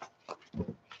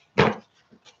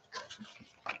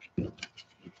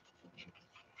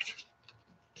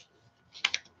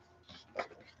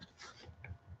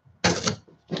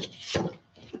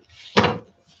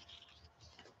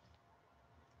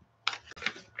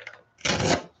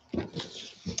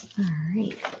 All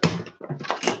right.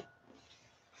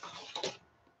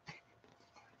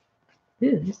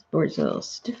 Ooh, this board's a little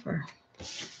stiffer.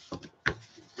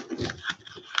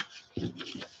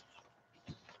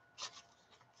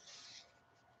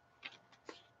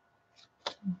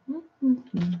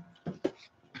 Mm-hmm.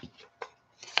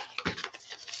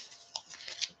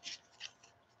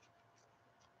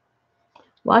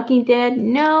 Walking Dead?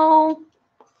 No.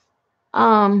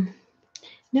 No,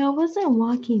 it wasn't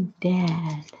Walking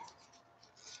Dead.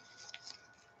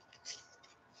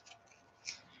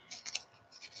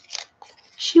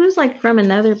 She was like from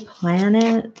another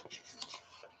planet.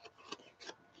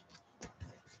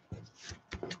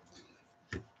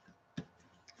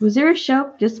 Was there a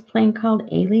show just plain called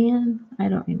Alien? I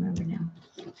don't remember now.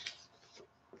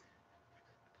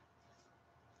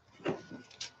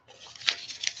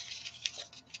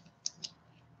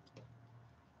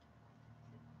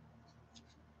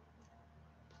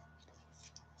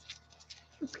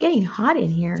 It's getting hot in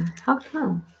here. How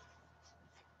come?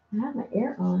 I have my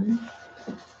air on.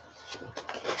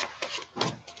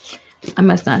 I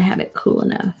must not have it cool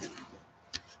enough.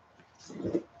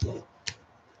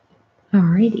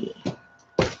 Alrighty.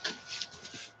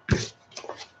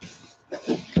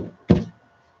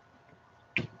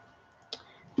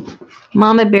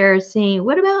 Mama Bear is saying,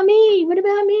 what about me? What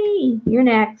about me? You're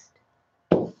next.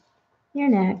 You're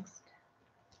next.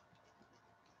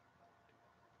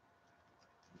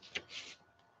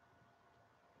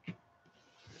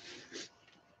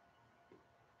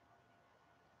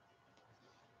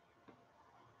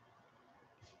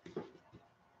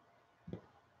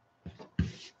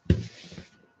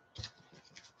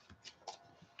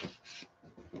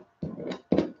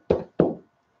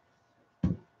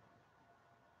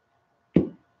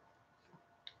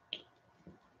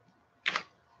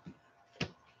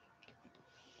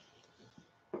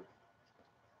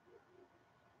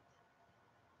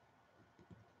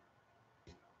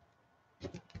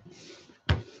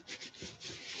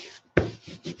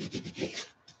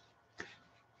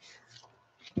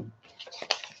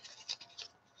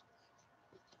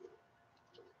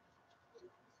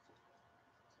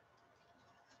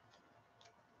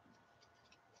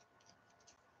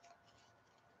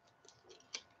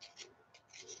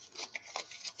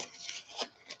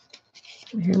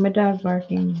 I hear my dog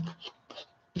barking.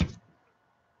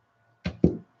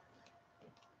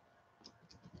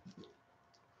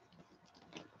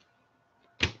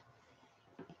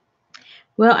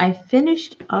 Well, I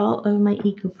finished all of my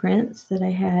eco prints that I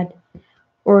had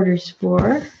orders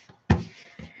for.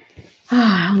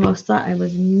 I almost thought I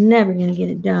was never going to get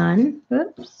it done.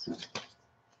 Oops.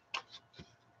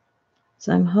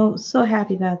 So I'm so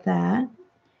happy about that.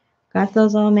 Got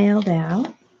those all mailed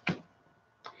out.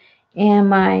 And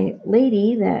my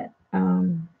lady that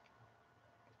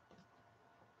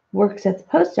works at the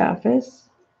post office,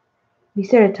 we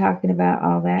started talking about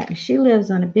all that. And she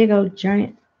lives on a big old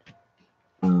giant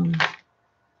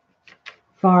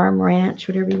farm, ranch,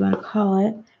 whatever you want to call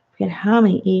it. I forget how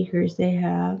many acres they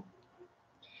have.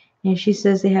 And she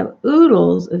says they have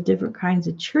oodles of different kinds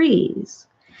of trees.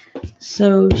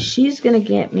 So she's going to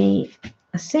get me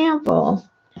a sample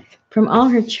from all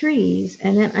her trees,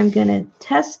 and then I'm going to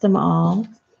test them all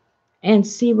and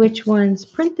see which ones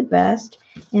print the best.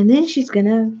 And then she's going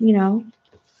to,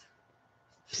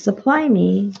 supply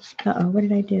me. Uh-oh, what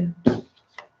did I do?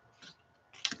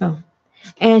 Oh.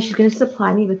 And she's going to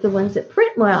supply me with the ones that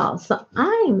print well. So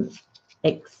I'm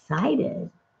excited.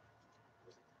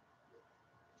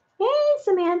 Hey,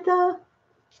 Samantha.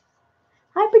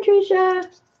 Hi, Patricia.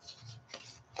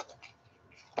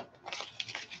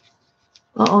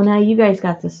 Uh-oh, now you guys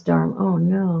got the storm. Oh,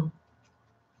 no.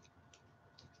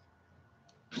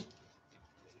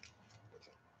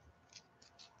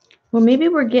 Well, maybe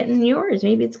we're getting yours.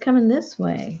 Maybe it's coming this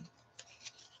way.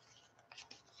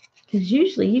 Because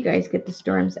usually you guys get the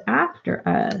storms after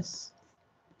us.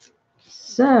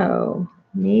 So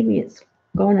maybe it's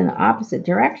going in the opposite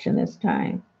direction this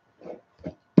time.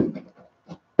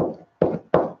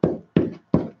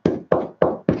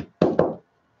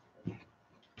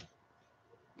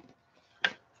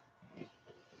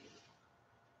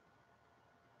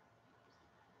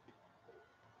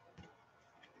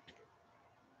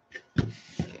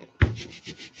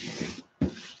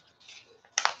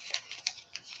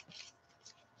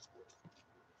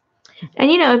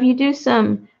 And if you do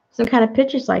some kind of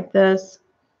pictures like this,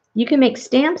 you can make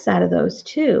stamps out of those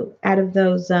too, out of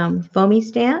those foamy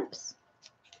stamps.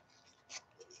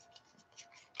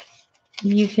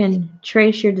 You can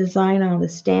trace your design on the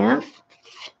stamp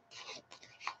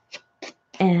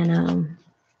and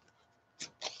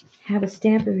have a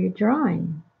stamp of your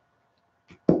drawing.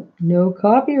 No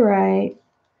copyright.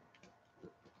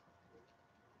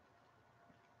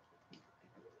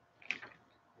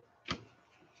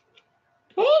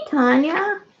 Hey,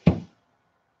 Tanya.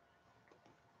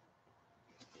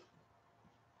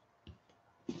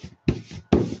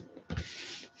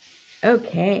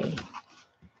 Okay.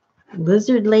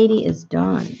 Lizard Lady is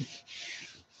done.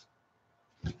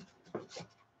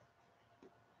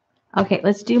 Okay,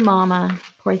 let's do Mama.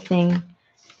 Poor thing.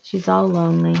 She's all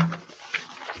lonely.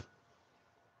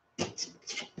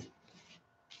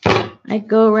 I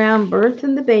go around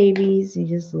birthing the babies. You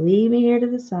just leave me here to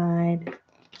the side.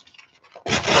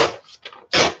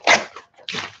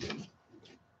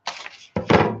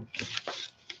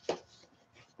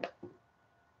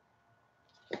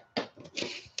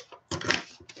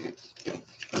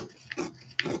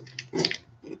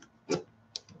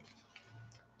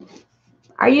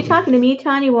 Are you talking to me,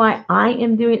 Tanya, why I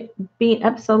am being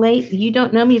up so late? You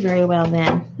don't know me very well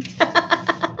then.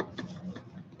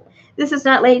 This is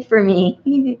not late for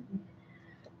me.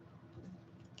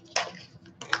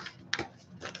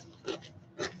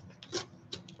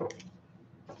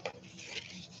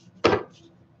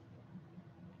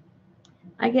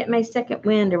 I get my second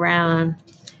wind around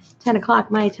 10 o'clock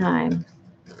my time.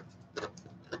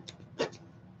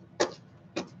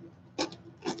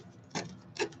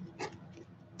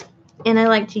 And I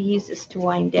like to use this to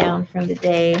wind down from the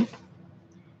day.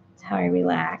 That's how I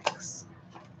relax.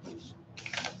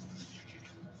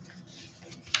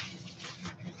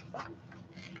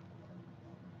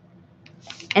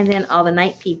 And then all the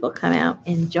night people come out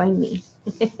and join me.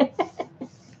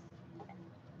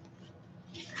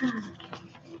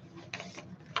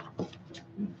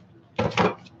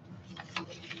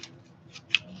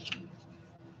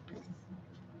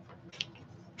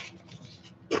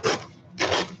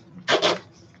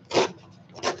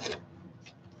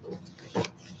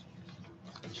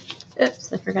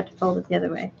 Oops, I forgot to fold it the other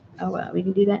way. Oh well, we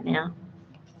can do that now.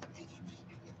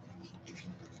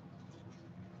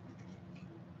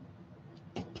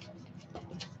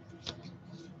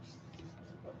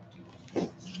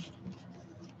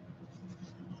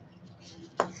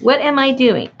 What am I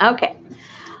doing? Okay.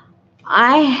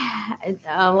 I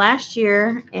last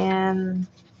year and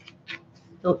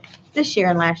this year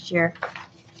and last year,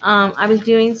 I was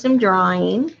doing some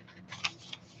drawing,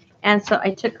 and so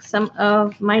I took some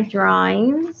of my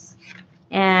drawings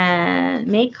and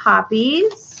made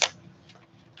copies,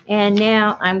 and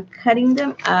now I'm cutting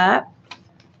them up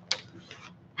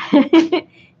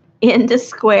into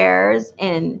squares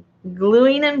and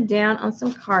gluing them down on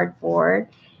some cardboard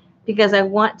because I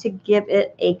want to give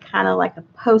it a kind of like a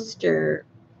poster,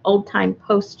 old-time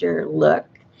poster look.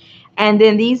 And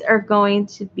then these are going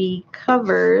to be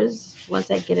covers once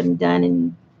I get them done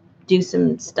and do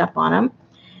some stuff on them.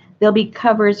 They'll be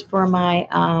covers for my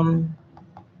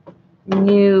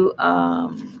new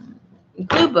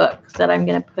glue books that I'm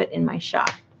going to put in my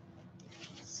shop.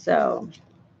 So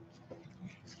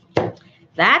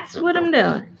that's what I'm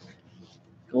doing.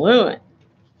 Gluing.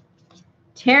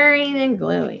 Tearing and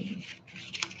gluing.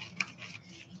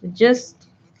 Just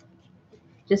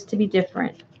to be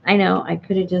different. I know I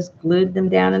could have just glued them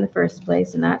down in the first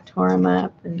place and not tore them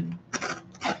up. And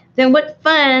then what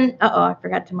fun. Uh-oh, I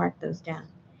forgot to mark those down.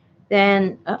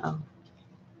 Then,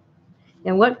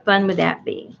 then what fun would that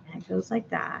be? It goes like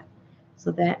that.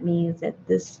 So that means that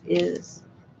this is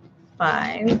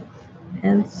 5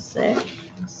 and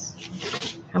 6.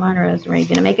 Come on, Rosemary. You're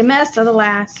going to make a mess of the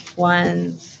last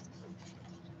ones.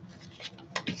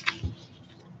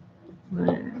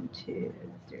 1, 2,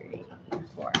 3,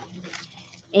 4.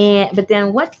 But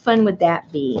then what fun would that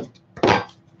be?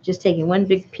 Just taking one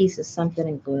big piece of something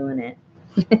and gluing it.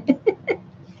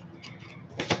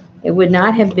 It would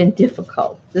not have been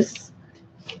difficult. This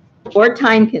or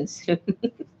time consuming.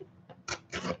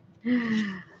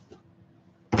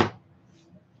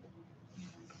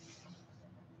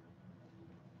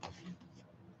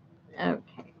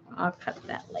 Okay, I'll cut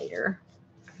that later.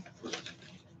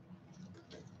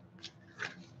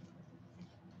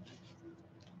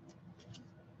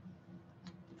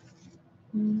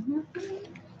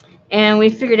 And we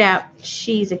figured out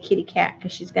she's a kitty cat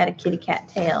because she's got a kitty cat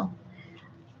tail.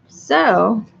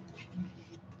 So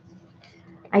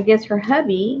I guess her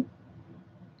hubby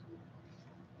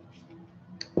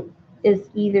is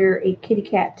either a kitty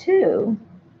cat too,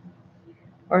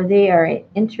 or they are an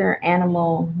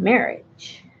inter-animal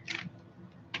marriage.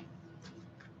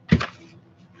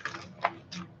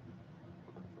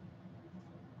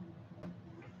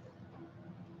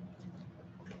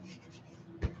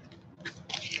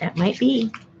 That might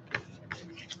be.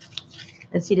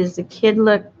 Let's see, does the kid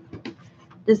look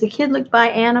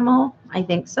bi-animal? I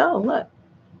think so. Look.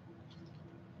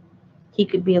 He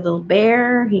could be a little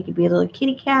bear. He could be a little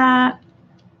kitty cat.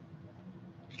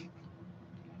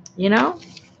 You know?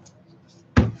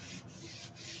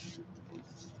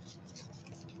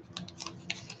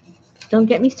 Don't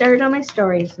get me started on my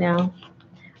stories now.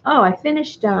 Oh, I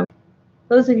finished.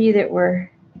 Those of you that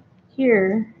were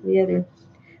here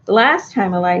the last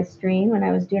time I live stream when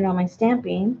I was doing all my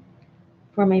stamping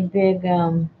for my big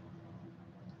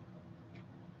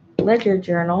ledger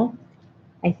journal.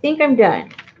 I think I'm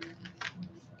done.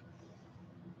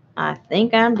 I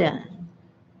think I'm done.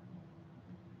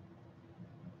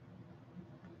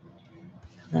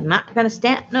 I'm not going to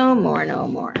stamp no more.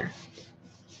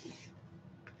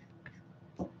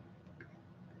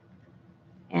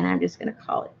 And I'm just going to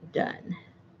call it done.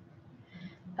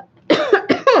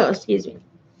 Excuse me.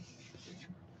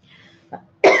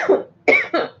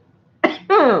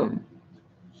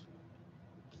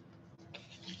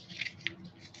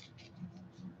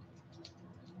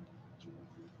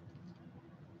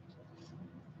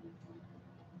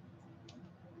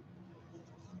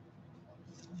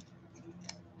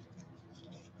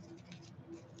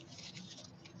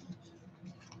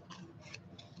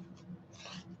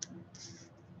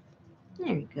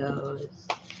 There he goes.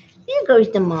 There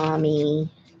goes the mommy.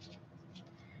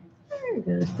 There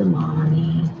goes the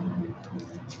mommy.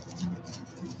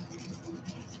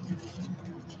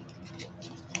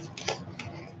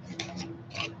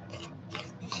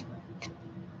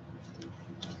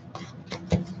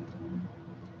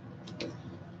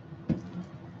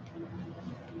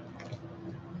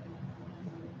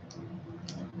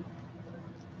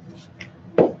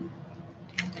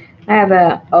 I have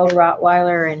a old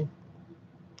Rottweiler, and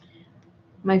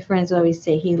my friends always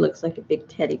say he looks like a big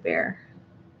teddy bear.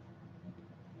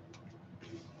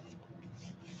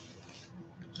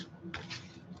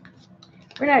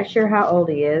 We're not sure how old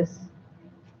he is.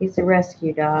 He's a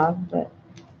rescue dog, but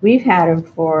we've had him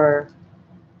for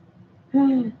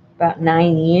about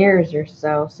 9 years or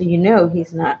so. So you know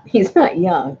he's not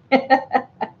young.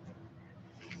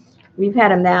 We've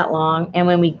had him that long, and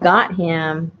when we got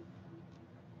him,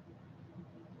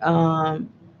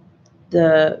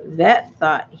 the vet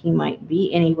thought he might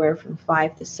be anywhere from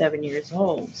 5 to 7 years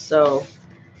old. So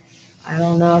I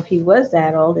don't know if he was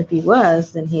that old. If he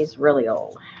was, then he's really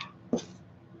old.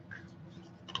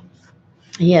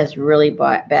 He has really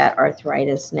bad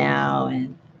arthritis now,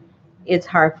 and it's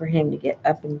hard for him to get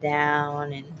up and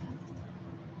down, and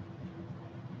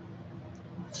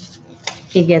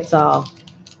he gets all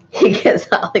he gets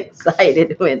all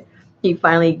excited when he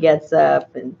finally gets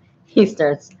up and he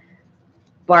starts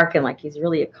barking like he's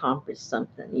really accomplished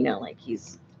something, like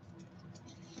he's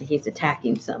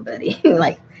attacking somebody.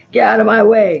 Like, get out of my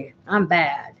way, I'm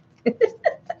bad.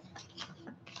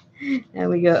 And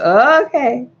we go, oh,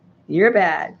 okay, you're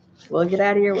bad, we'll get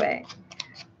out of your way.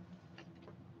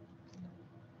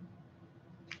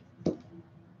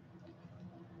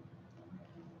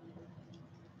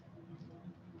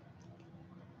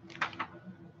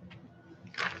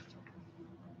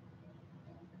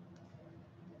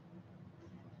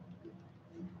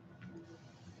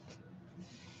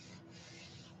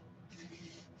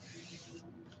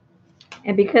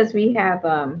 And because we have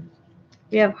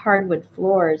hardwood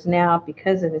floors now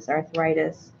because of this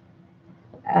arthritis.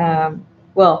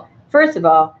 Well, first of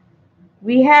all,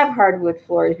 we have hardwood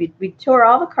floors. We tore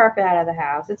all the carpet out of the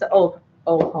house. It's an old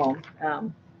home,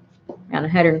 around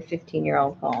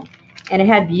 115-year-old home, and it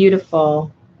had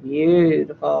beautiful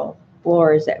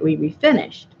floors that we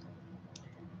refinished.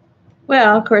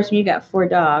 Well, of course, when you got 4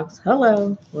 dogs,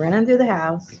 hello, running through the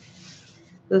house,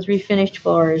 those refinished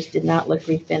floors did not look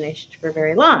refinished for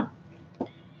very long.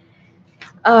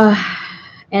 Uh,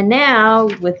 and now,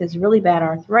 with his really bad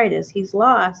arthritis, he's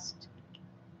lost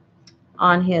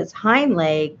on his hind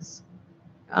legs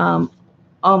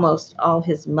almost all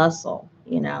his muscle.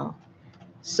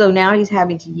 So now he's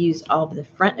having to use all of the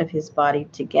front of his body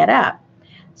to get up.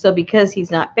 So because he's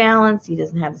not balanced, he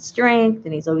doesn't have the strength,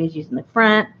 and he's always using the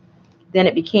front, then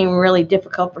it became really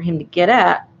difficult for him to get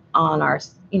up on our,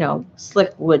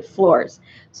 slick wood floors.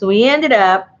 So we ended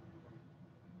up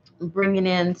bringing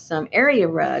in some area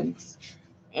rugs.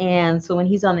 And so when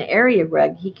he's on the area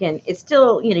rug, it's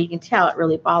still, you can tell it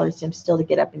really bothers him still to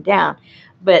get up and down,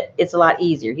 but it's a lot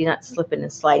easier. He's not slipping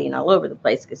and sliding all over the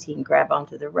place because he can grab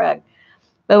onto the rug.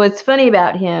 But what's funny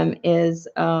about him is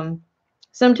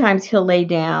sometimes he'll lay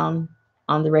down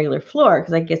on the regular floor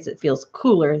because I guess it feels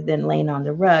cooler than laying on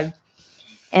the rug.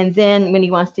 And then when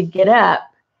he wants to get up,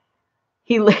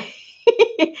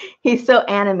 he's so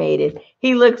animated.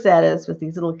 He looks at us with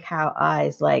these little cow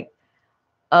eyes like,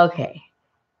 okay,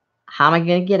 how am I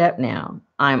going to get up now?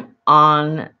 I'm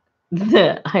on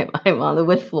the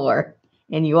wood floor,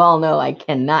 and you all know I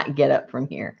cannot get up from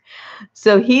here.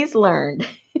 So he's learned,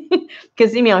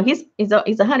 because he's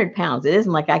 100 pounds. It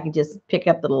isn't like I can just pick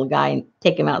up the little guy and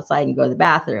take him outside and go to the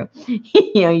bathroom.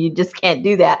 You just can't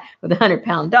do that with a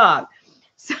 100-pound dog.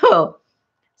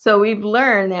 So we've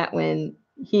learned that when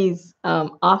he's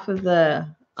off of the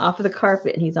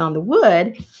carpet and he's on the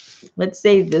wood, let's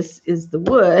say this is the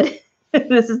wood,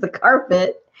 this is the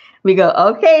carpet, we go,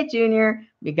 okay, Junior,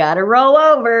 we got to roll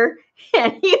over.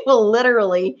 And he will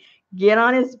literally get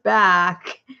on his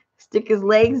back, stick his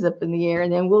legs up in the air,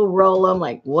 and then we'll roll him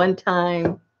like 1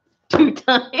 time, 2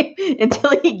 times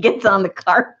until he gets on the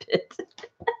carpet.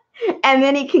 And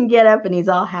then he can get up and he's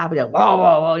all happy. Whoa, whoa,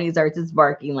 whoa. And he starts just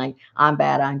barking like, I'm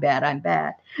bad, I'm bad, I'm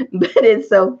bad. But it's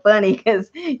so funny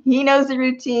because he knows the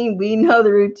routine. We know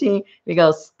the routine. We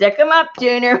go, stick him up,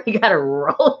 Junior. We got to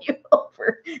roll you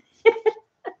over.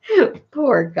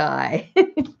 Poor guy.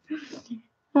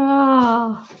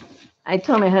 Oh, I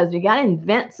told my husband, we got to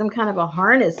invent some kind of a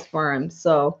harness for him.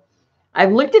 So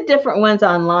I've looked at different ones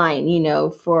online,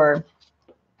 for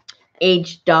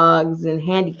aged dogs and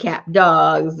handicapped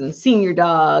dogs and senior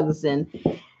dogs, and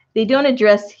they don't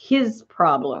address his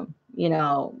problem,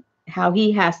 how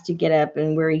he has to get up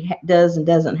and where he does and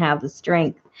doesn't have the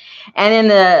strength.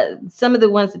 And then some of the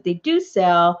ones that they do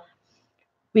sell,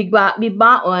 we bought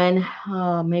one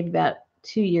maybe about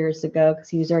 2 years ago, because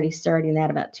he was already starting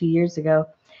that about 2 years ago.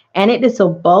 And it is so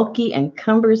bulky and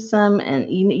cumbersome, and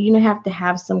you have to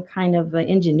have some kind of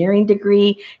engineering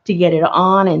degree to get it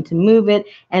on and to move it.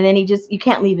 And then you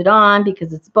can't leave it on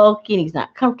because it's bulky and he's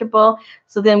not comfortable.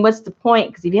 So then what's the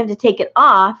point? Because if you have to take it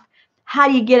off, how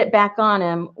do you get it back on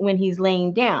him when he's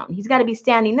laying down? He's got to be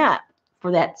standing up for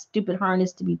that stupid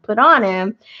harness to be put on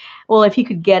him. Well, if he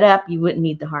could get up, you wouldn't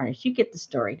need the harness. You get the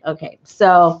story. Okay,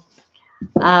 so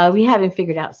we haven't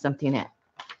figured out something that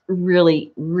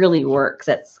really, really works.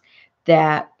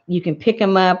 That you can pick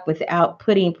him up without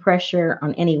putting pressure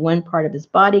on any one part of his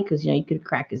body, because you could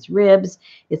crack his ribs.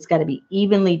 It's got to be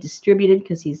evenly distributed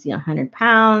because he's 100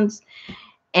 pounds,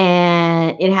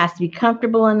 and it has to be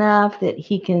comfortable enough that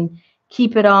he can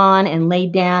keep it on and lay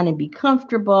down and be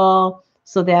comfortable,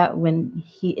 so that when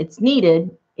it's needed,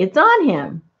 it's on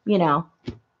him. you know.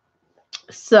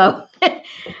 So,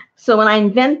 so when I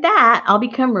invent that, I'll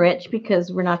become rich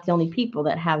because we're not the only people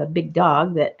that have a big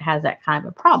dog that has that kind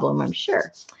of a problem, I'm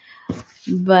sure.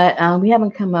 But we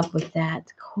haven't come up with that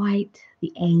quite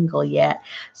the angle yet.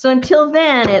 So until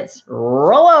then, it's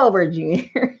roll over,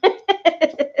 Junior.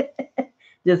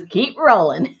 Just keep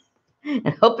rolling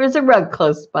and hope there's a rug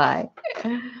close by.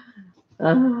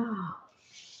 Oh.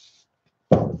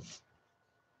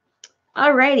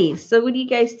 Alrighty, so what do you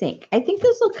guys think? I think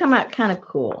this will come out kind of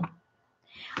cool.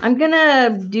 I'm going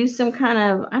to do some kind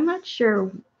of, I'm not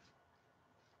sure,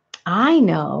 I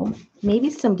know, maybe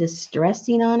some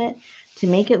distressing on it to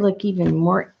make it look even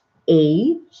more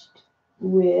aged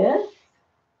with,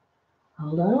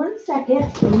 hold on 1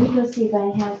 second, let me go see if I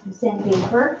have some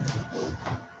sandpaper.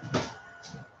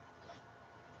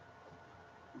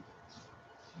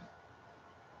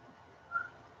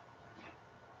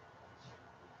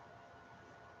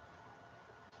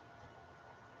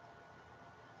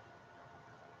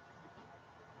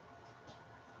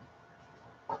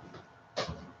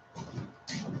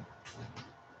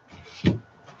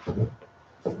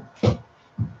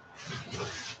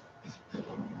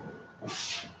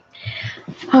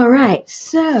 All right,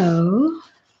 so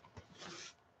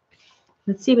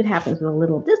let's see what happens with a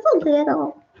little, just a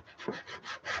little.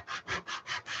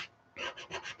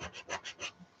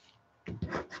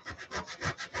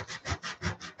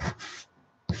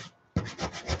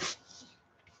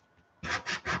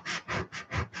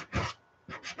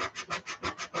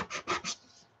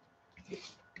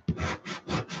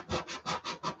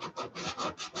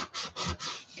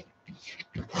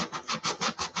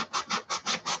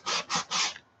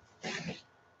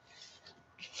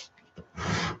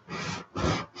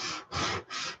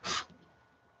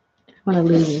 I want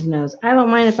to lose his nose. I don't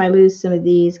mind if I lose some of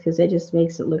these because it just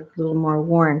makes it look a little more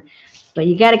worn. But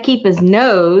you got to keep his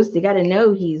nose. You got to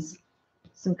know he's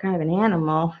some kind of an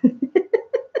animal.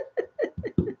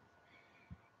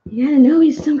 You got to know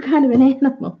he's some kind of an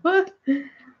animal.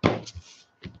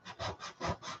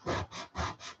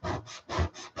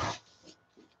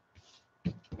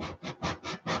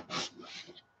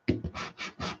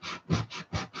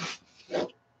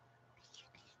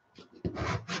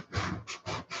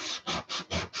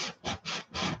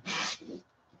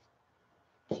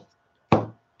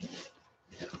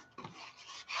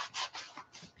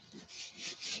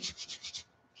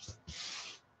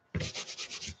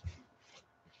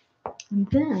 And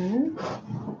then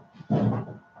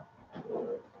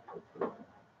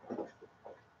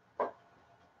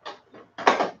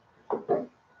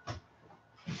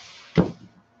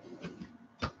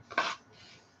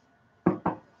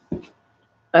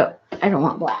oh, I don't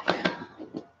want black.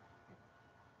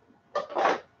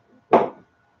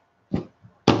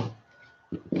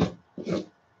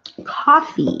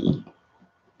 Coffee.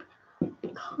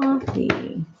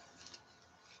 Coffee.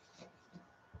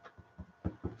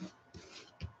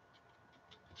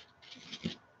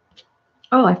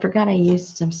 Oh, I forgot I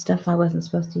used some stuff I wasn't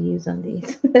supposed to use on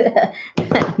these.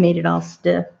 Made it all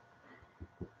stiff.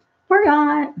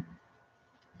 Forgot.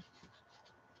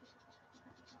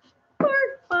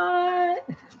 Forgot.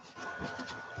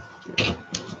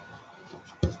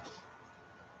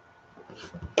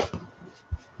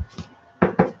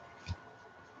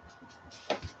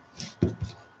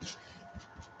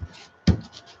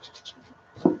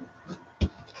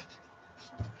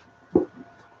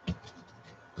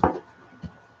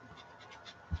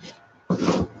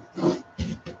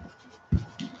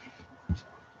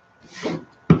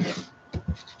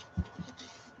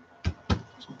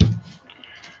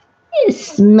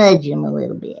 Just smudge him a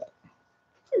little bit.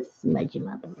 Just smudge him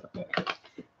up a little bit.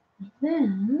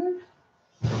 Then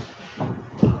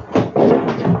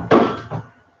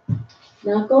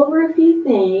knock over a few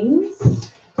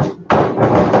things.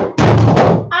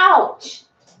 Ouch!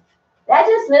 That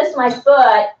just missed my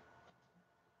foot.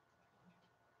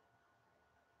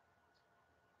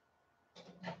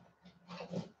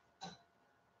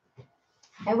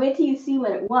 And wait till you see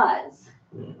what it was.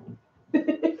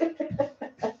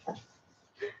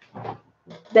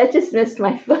 That just missed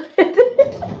my foot.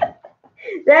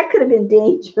 That could have been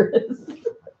dangerous.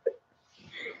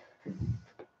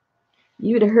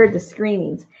 You would have heard the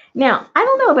screamings. Now, I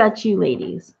don't know about you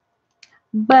ladies,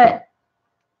 but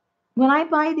when I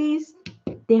buy these,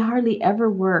 they hardly ever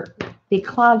work. They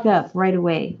clog up right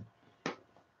away.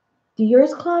 Do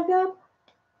yours clog up?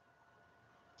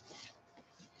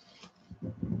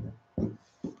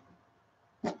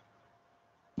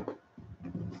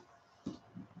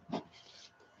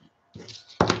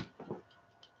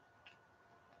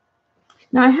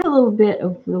 Now I have a little bit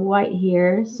of the white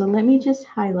here, so let me just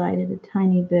highlight it a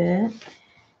tiny bit.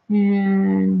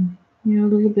 And, a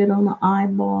little bit on the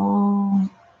eyeball.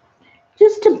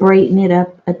 Just to brighten it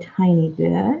up a tiny bit.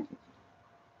 A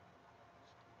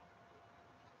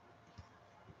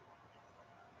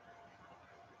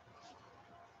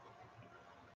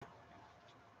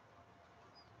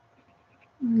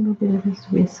little bit of his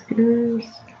whiskers.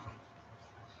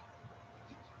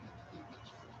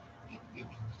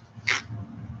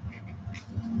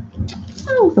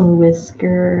 A little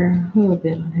whisker. A little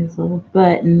bit on his little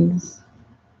buttons.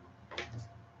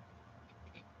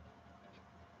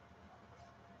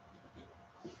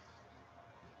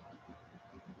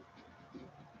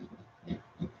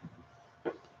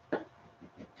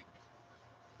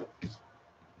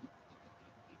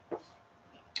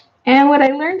 And what I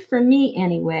learned for me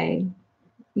anyway,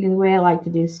 the way I like to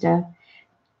do stuff,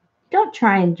 don't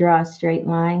try and draw a straight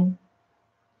line.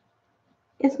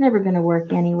 It's never going to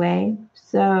work anyway.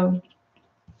 So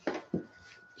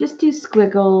just do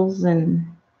squiggles and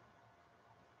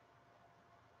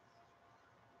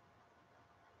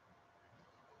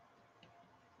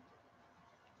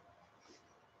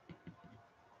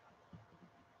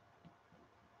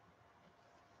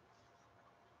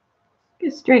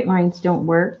because straight lines don't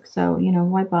work. So,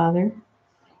 why bother?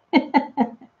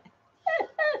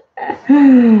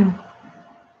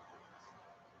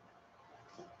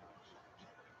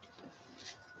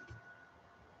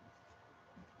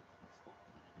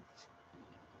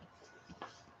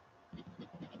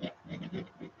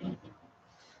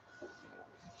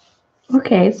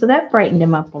 Okay, so that brightened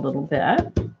him up a little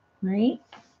bit, right?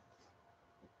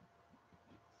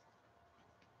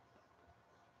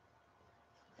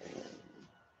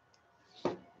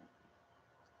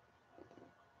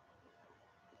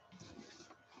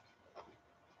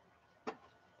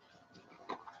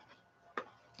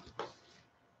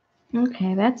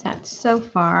 Okay, that's that so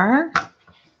far.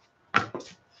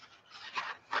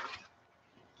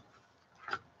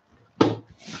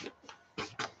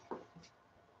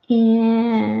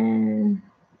 And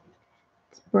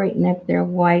let's brighten up their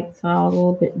whites all a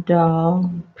little bit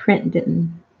dull. Print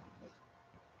didn't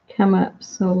come up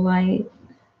so light.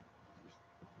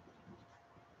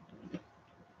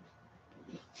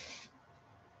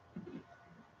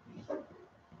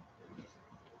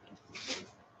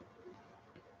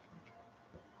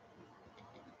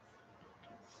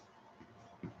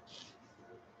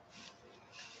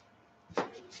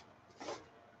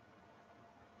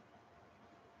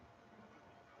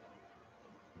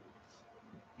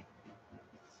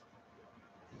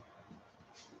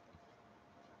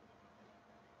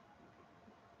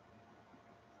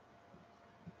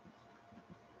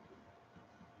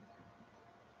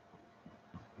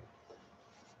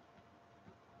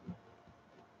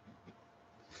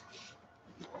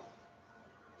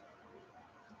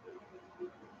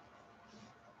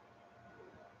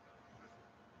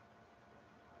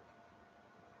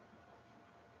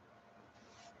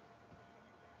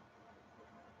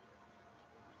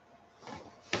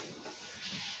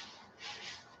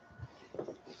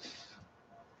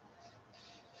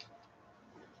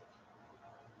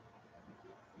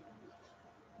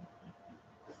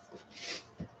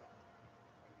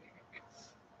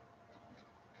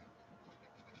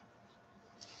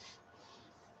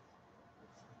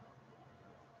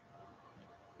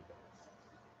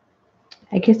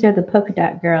 I guess they're the polka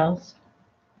dot girls.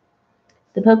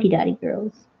 The polka dotty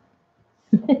girls.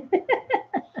 The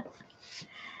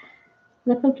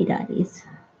polka dotties.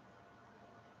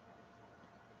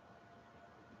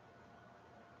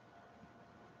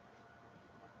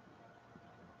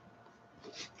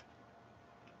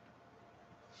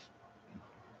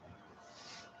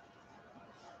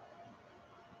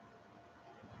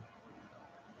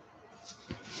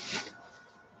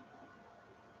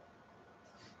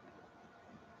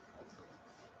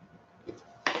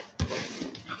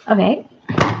 Okay,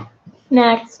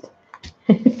 next.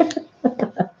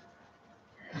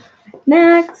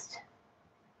 Next.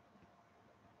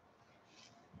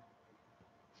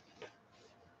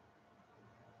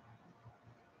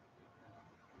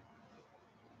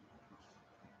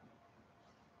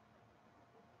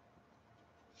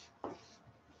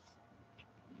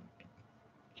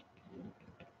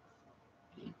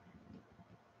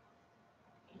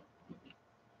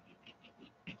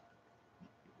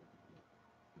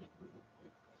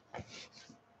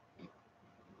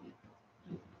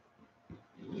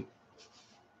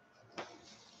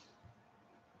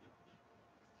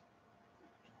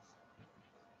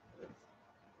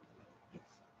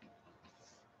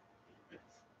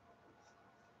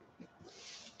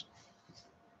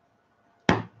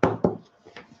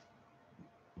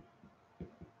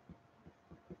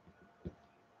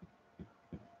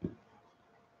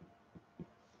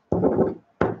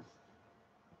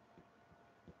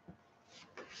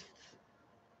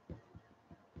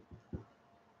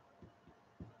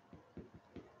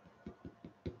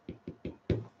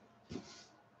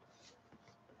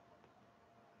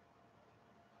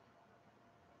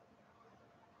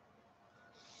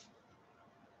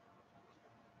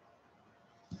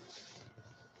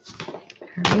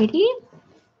 Alrighty.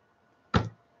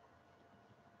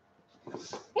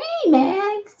 Hey,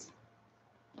 Max.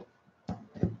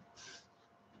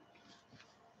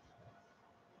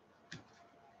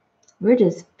 We're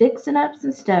just fixing up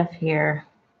some stuff here.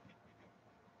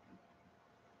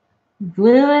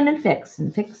 Gluing and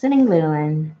fixing, fixing and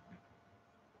gluing.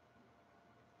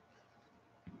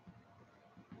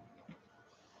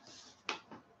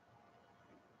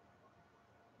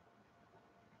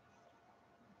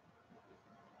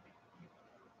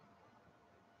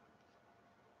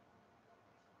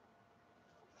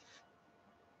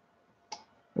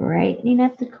 Brightening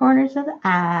up the corners of the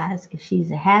eyes because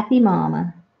she's a happy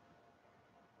mama.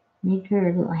 Make her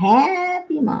a little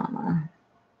happy mama.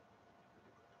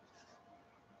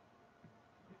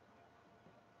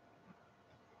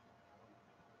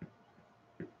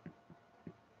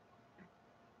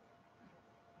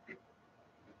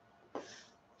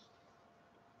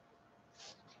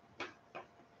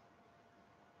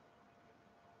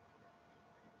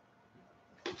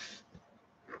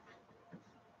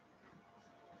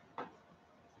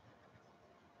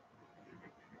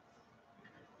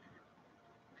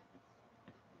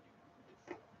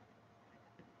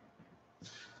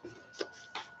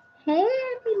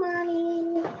 Happy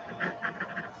mommy.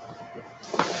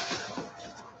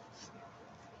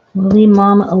 We'll leave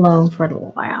Mama alone for a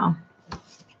little while.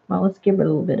 Well, let's give her a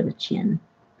little bit of a chin.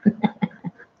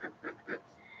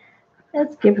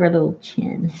 Let's give her a little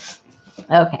chin.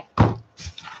 Okay.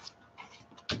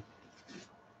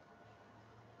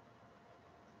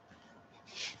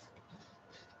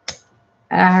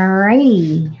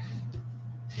 Alrighty.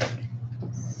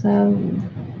 So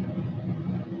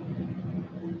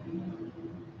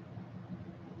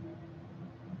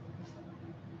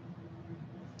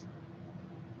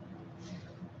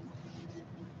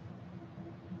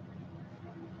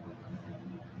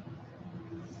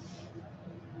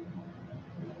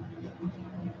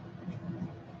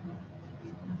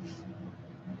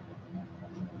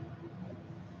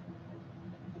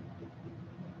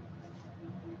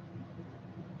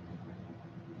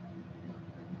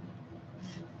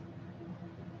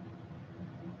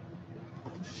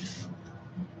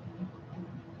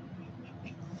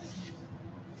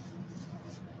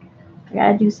I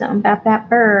gotta do something about that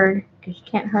bird because you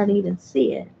can't hardly even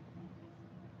see it.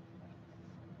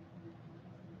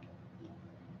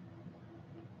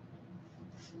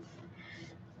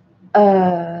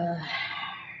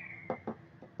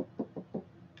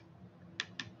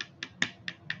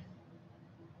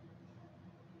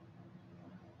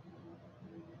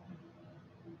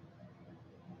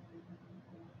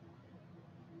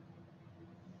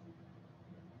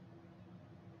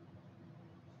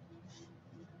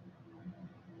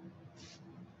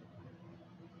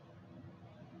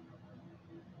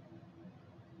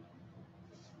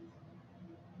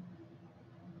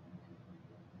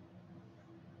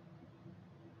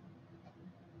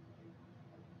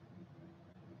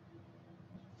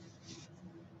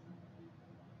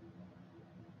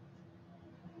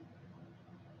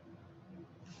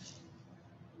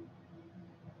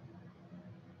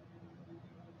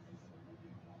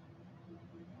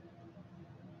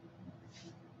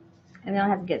 And then I'll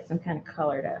have to get some kind of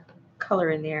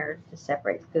color in there to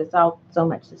separate because it's all so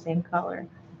much the same color.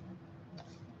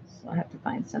 So I'll have to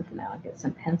find something out. I'll get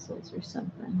some pencils or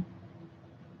something.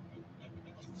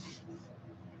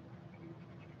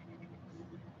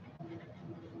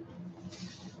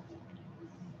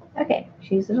 Okay,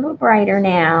 she's a little brighter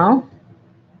now.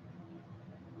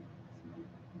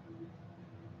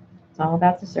 It's all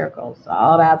about the circles.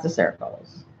 All about the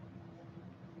circles.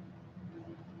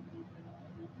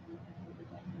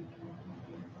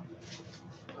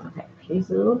 Okay,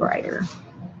 she's a little brighter.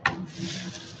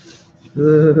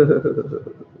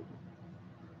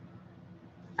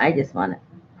 I just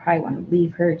probably want to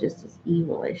leave her just as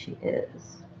evil as she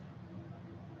is.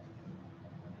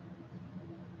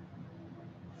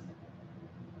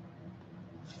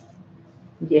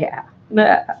 Yeah.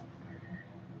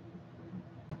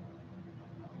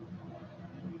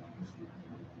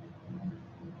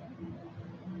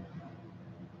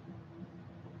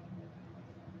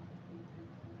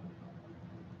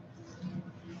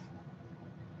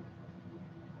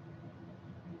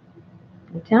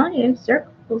 I'm telling you,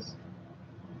 circles.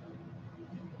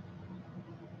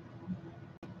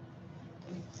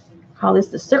 Call this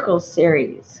the Circles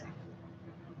series.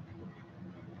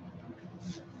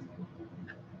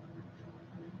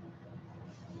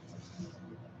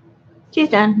 She's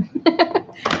done.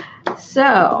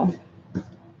 So,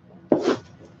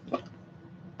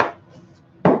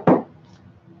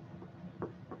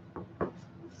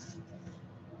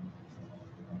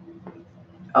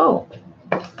 oh,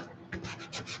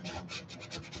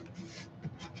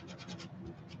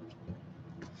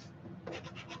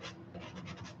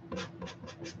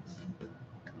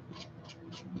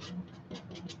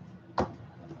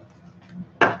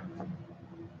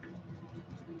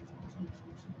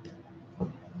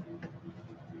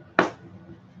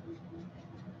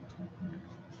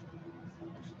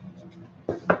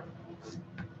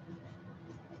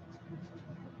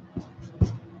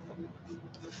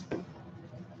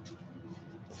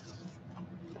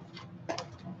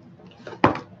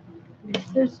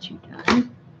 There's 2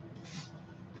 done.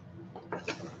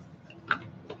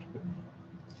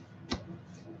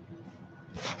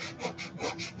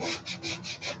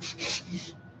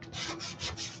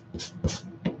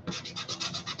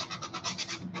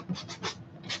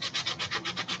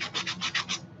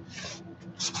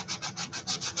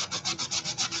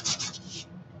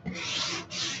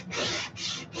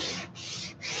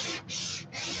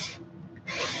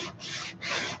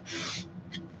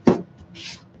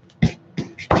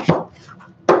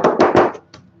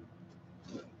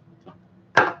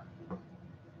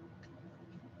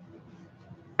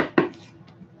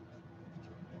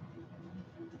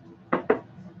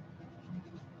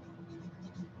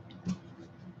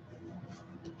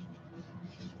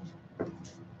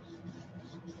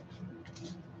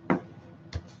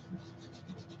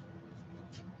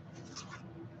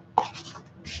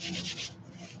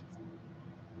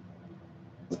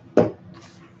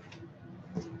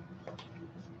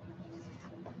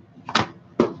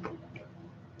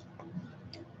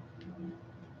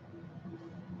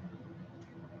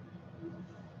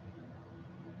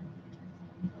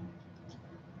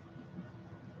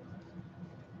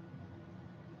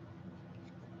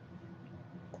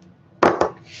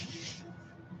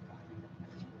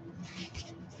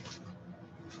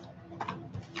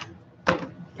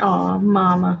 Aw,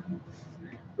 Mama.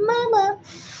 Mama.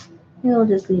 We'll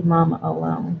just leave Mama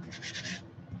alone.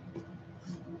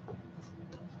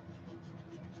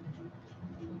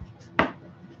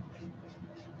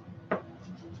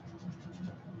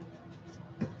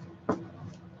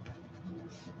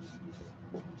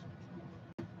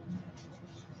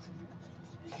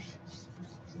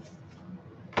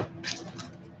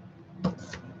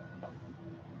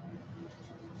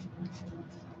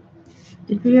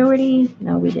 Did we already?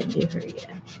 No, we didn't do her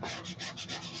yet.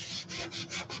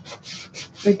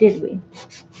 Or did we?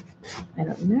 I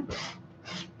don't remember.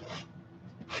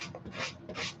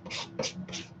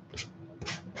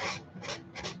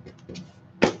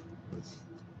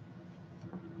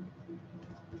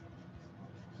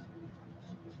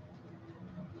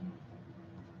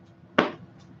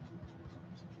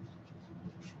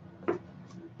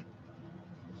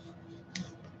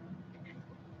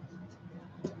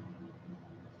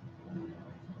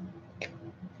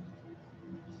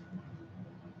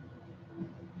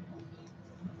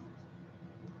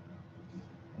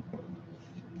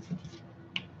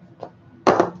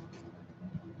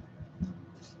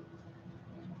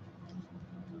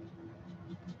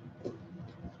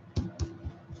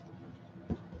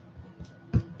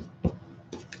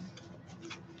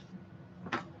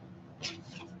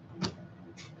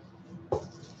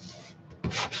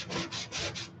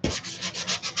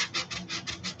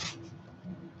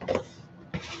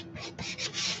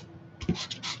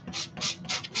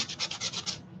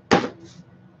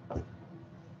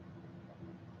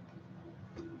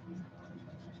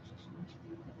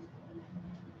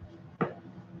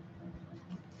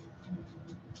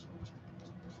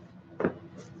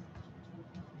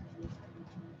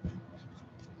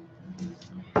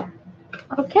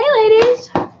 Okay, ladies.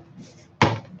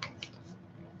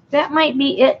 That might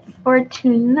be it for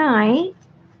tonight.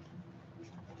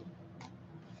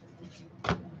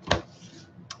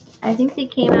 I think they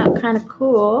came out kind of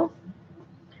cool.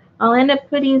 I'll end up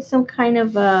putting some kind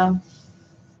of a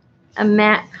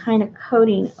matte kind of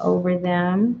coating over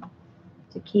them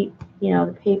to keep,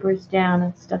 the papers down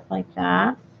and stuff like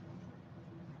that.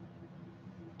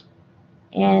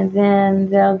 And then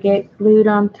they'll get glued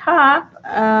on top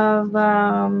of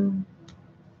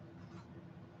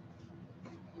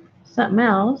something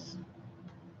else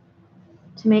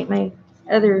to make my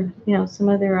other, some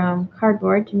other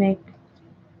cardboard to make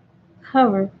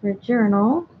cover for a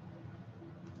journal.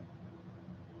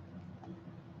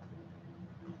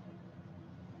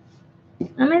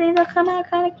 I mean, they'll come out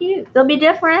kind of cute. They'll be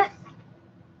different.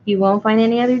 You won't find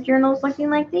any other journals looking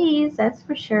like these, that's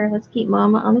for sure. Let's keep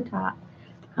Mama on the top.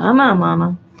 Come on,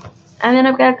 Mama. And then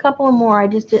I've got a couple of more. I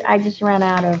just ran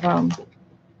out of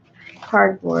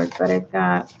cardboard, but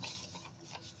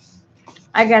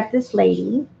I got this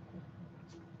lady,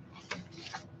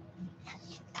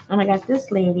 and I got this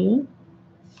lady.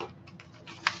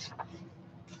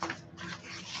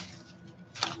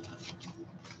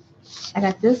 I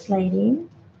got this lady.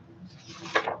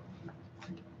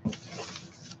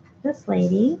 This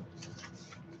lady.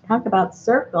 Talk about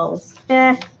circles.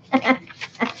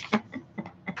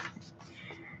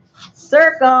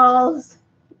 Circles.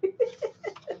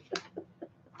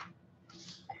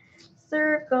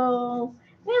 Circles.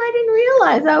 Man, I didn't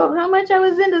realize how much I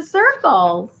was into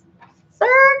circles.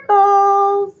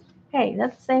 Circles. Hey,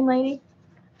 that's the same lady.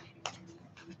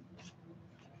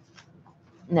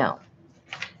 No,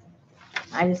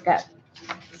 I just got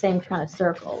the same kind of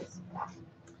circles.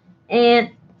 And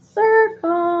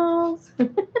circles.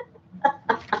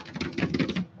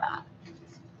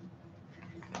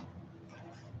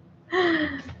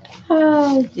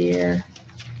 Oh dear.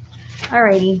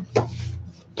 Alrighty.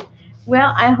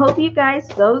 Well, I hope you guys,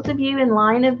 those of you in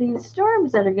line of these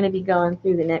storms that are going to be going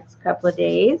through the next couple of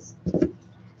days,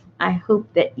 I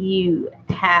hope that you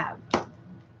have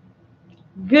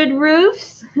good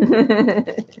roofs,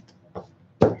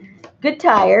 good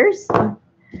tires, so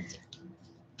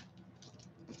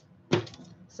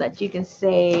that you can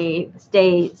stay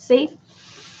safe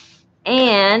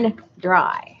and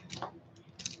dry.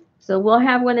 So we'll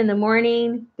have one in the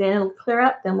morning, then it'll clear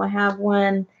up, then we'll have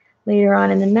one later on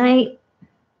in the night.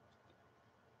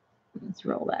 Let's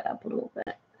roll that up a little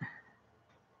bit.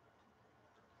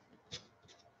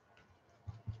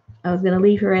 I was going to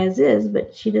leave her as is,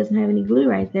 but she doesn't have any glue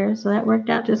right there, so that worked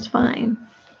out just fine.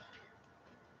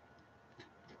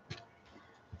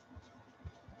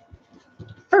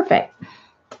 Perfect.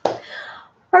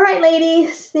 All right,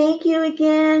 ladies, thank you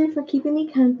again for keeping me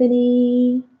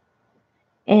company.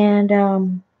 And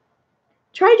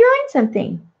try drawing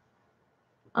something,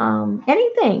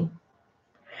 anything.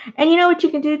 And you know what you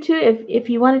can do too, if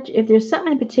you wanted to, if there's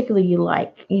something in particular you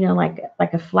like, you know,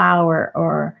 like a flower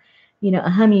or, you know, a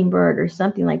hummingbird or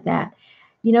something like that,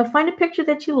 you know, find a picture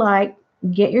that you like,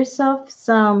 get yourself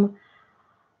some,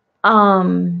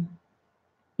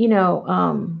 you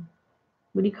know,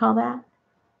 what do you call that?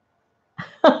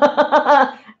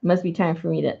 Must be time for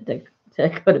me to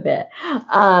go to bed.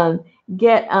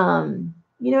 Get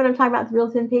you know what I'm talking about? The real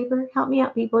thin paper. Help me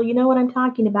out, people. You know what I'm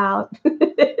talking about.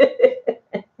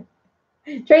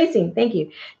 Tracing. Thank you.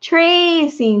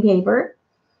 Tracing paper,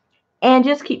 and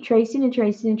just keep tracing and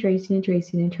tracing and tracing and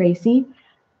tracing and tracing,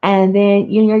 and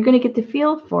then you're going to get the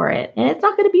feel for it. And it's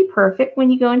not going to be perfect when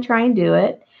you go and try and do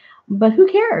it, but who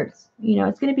cares? You know,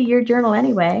 it's going to be your journal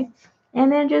anyway.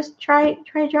 And then just try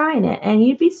drawing it, and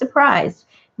you'd be surprised.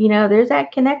 You know, there's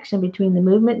that connection between the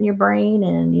movement in your brain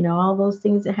and, you know, all those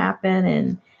things that happen,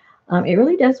 and it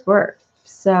really does work.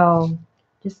 So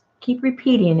just keep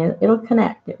repeating it. It'll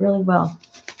connect. It really will.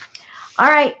 All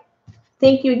right.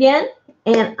 Thank you again.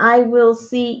 And I will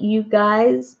see you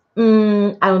guys, I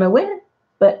don't know when,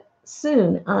 but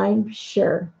soon, I'm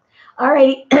sure. All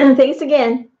righty. Thanks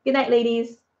again. Good night,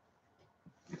 ladies.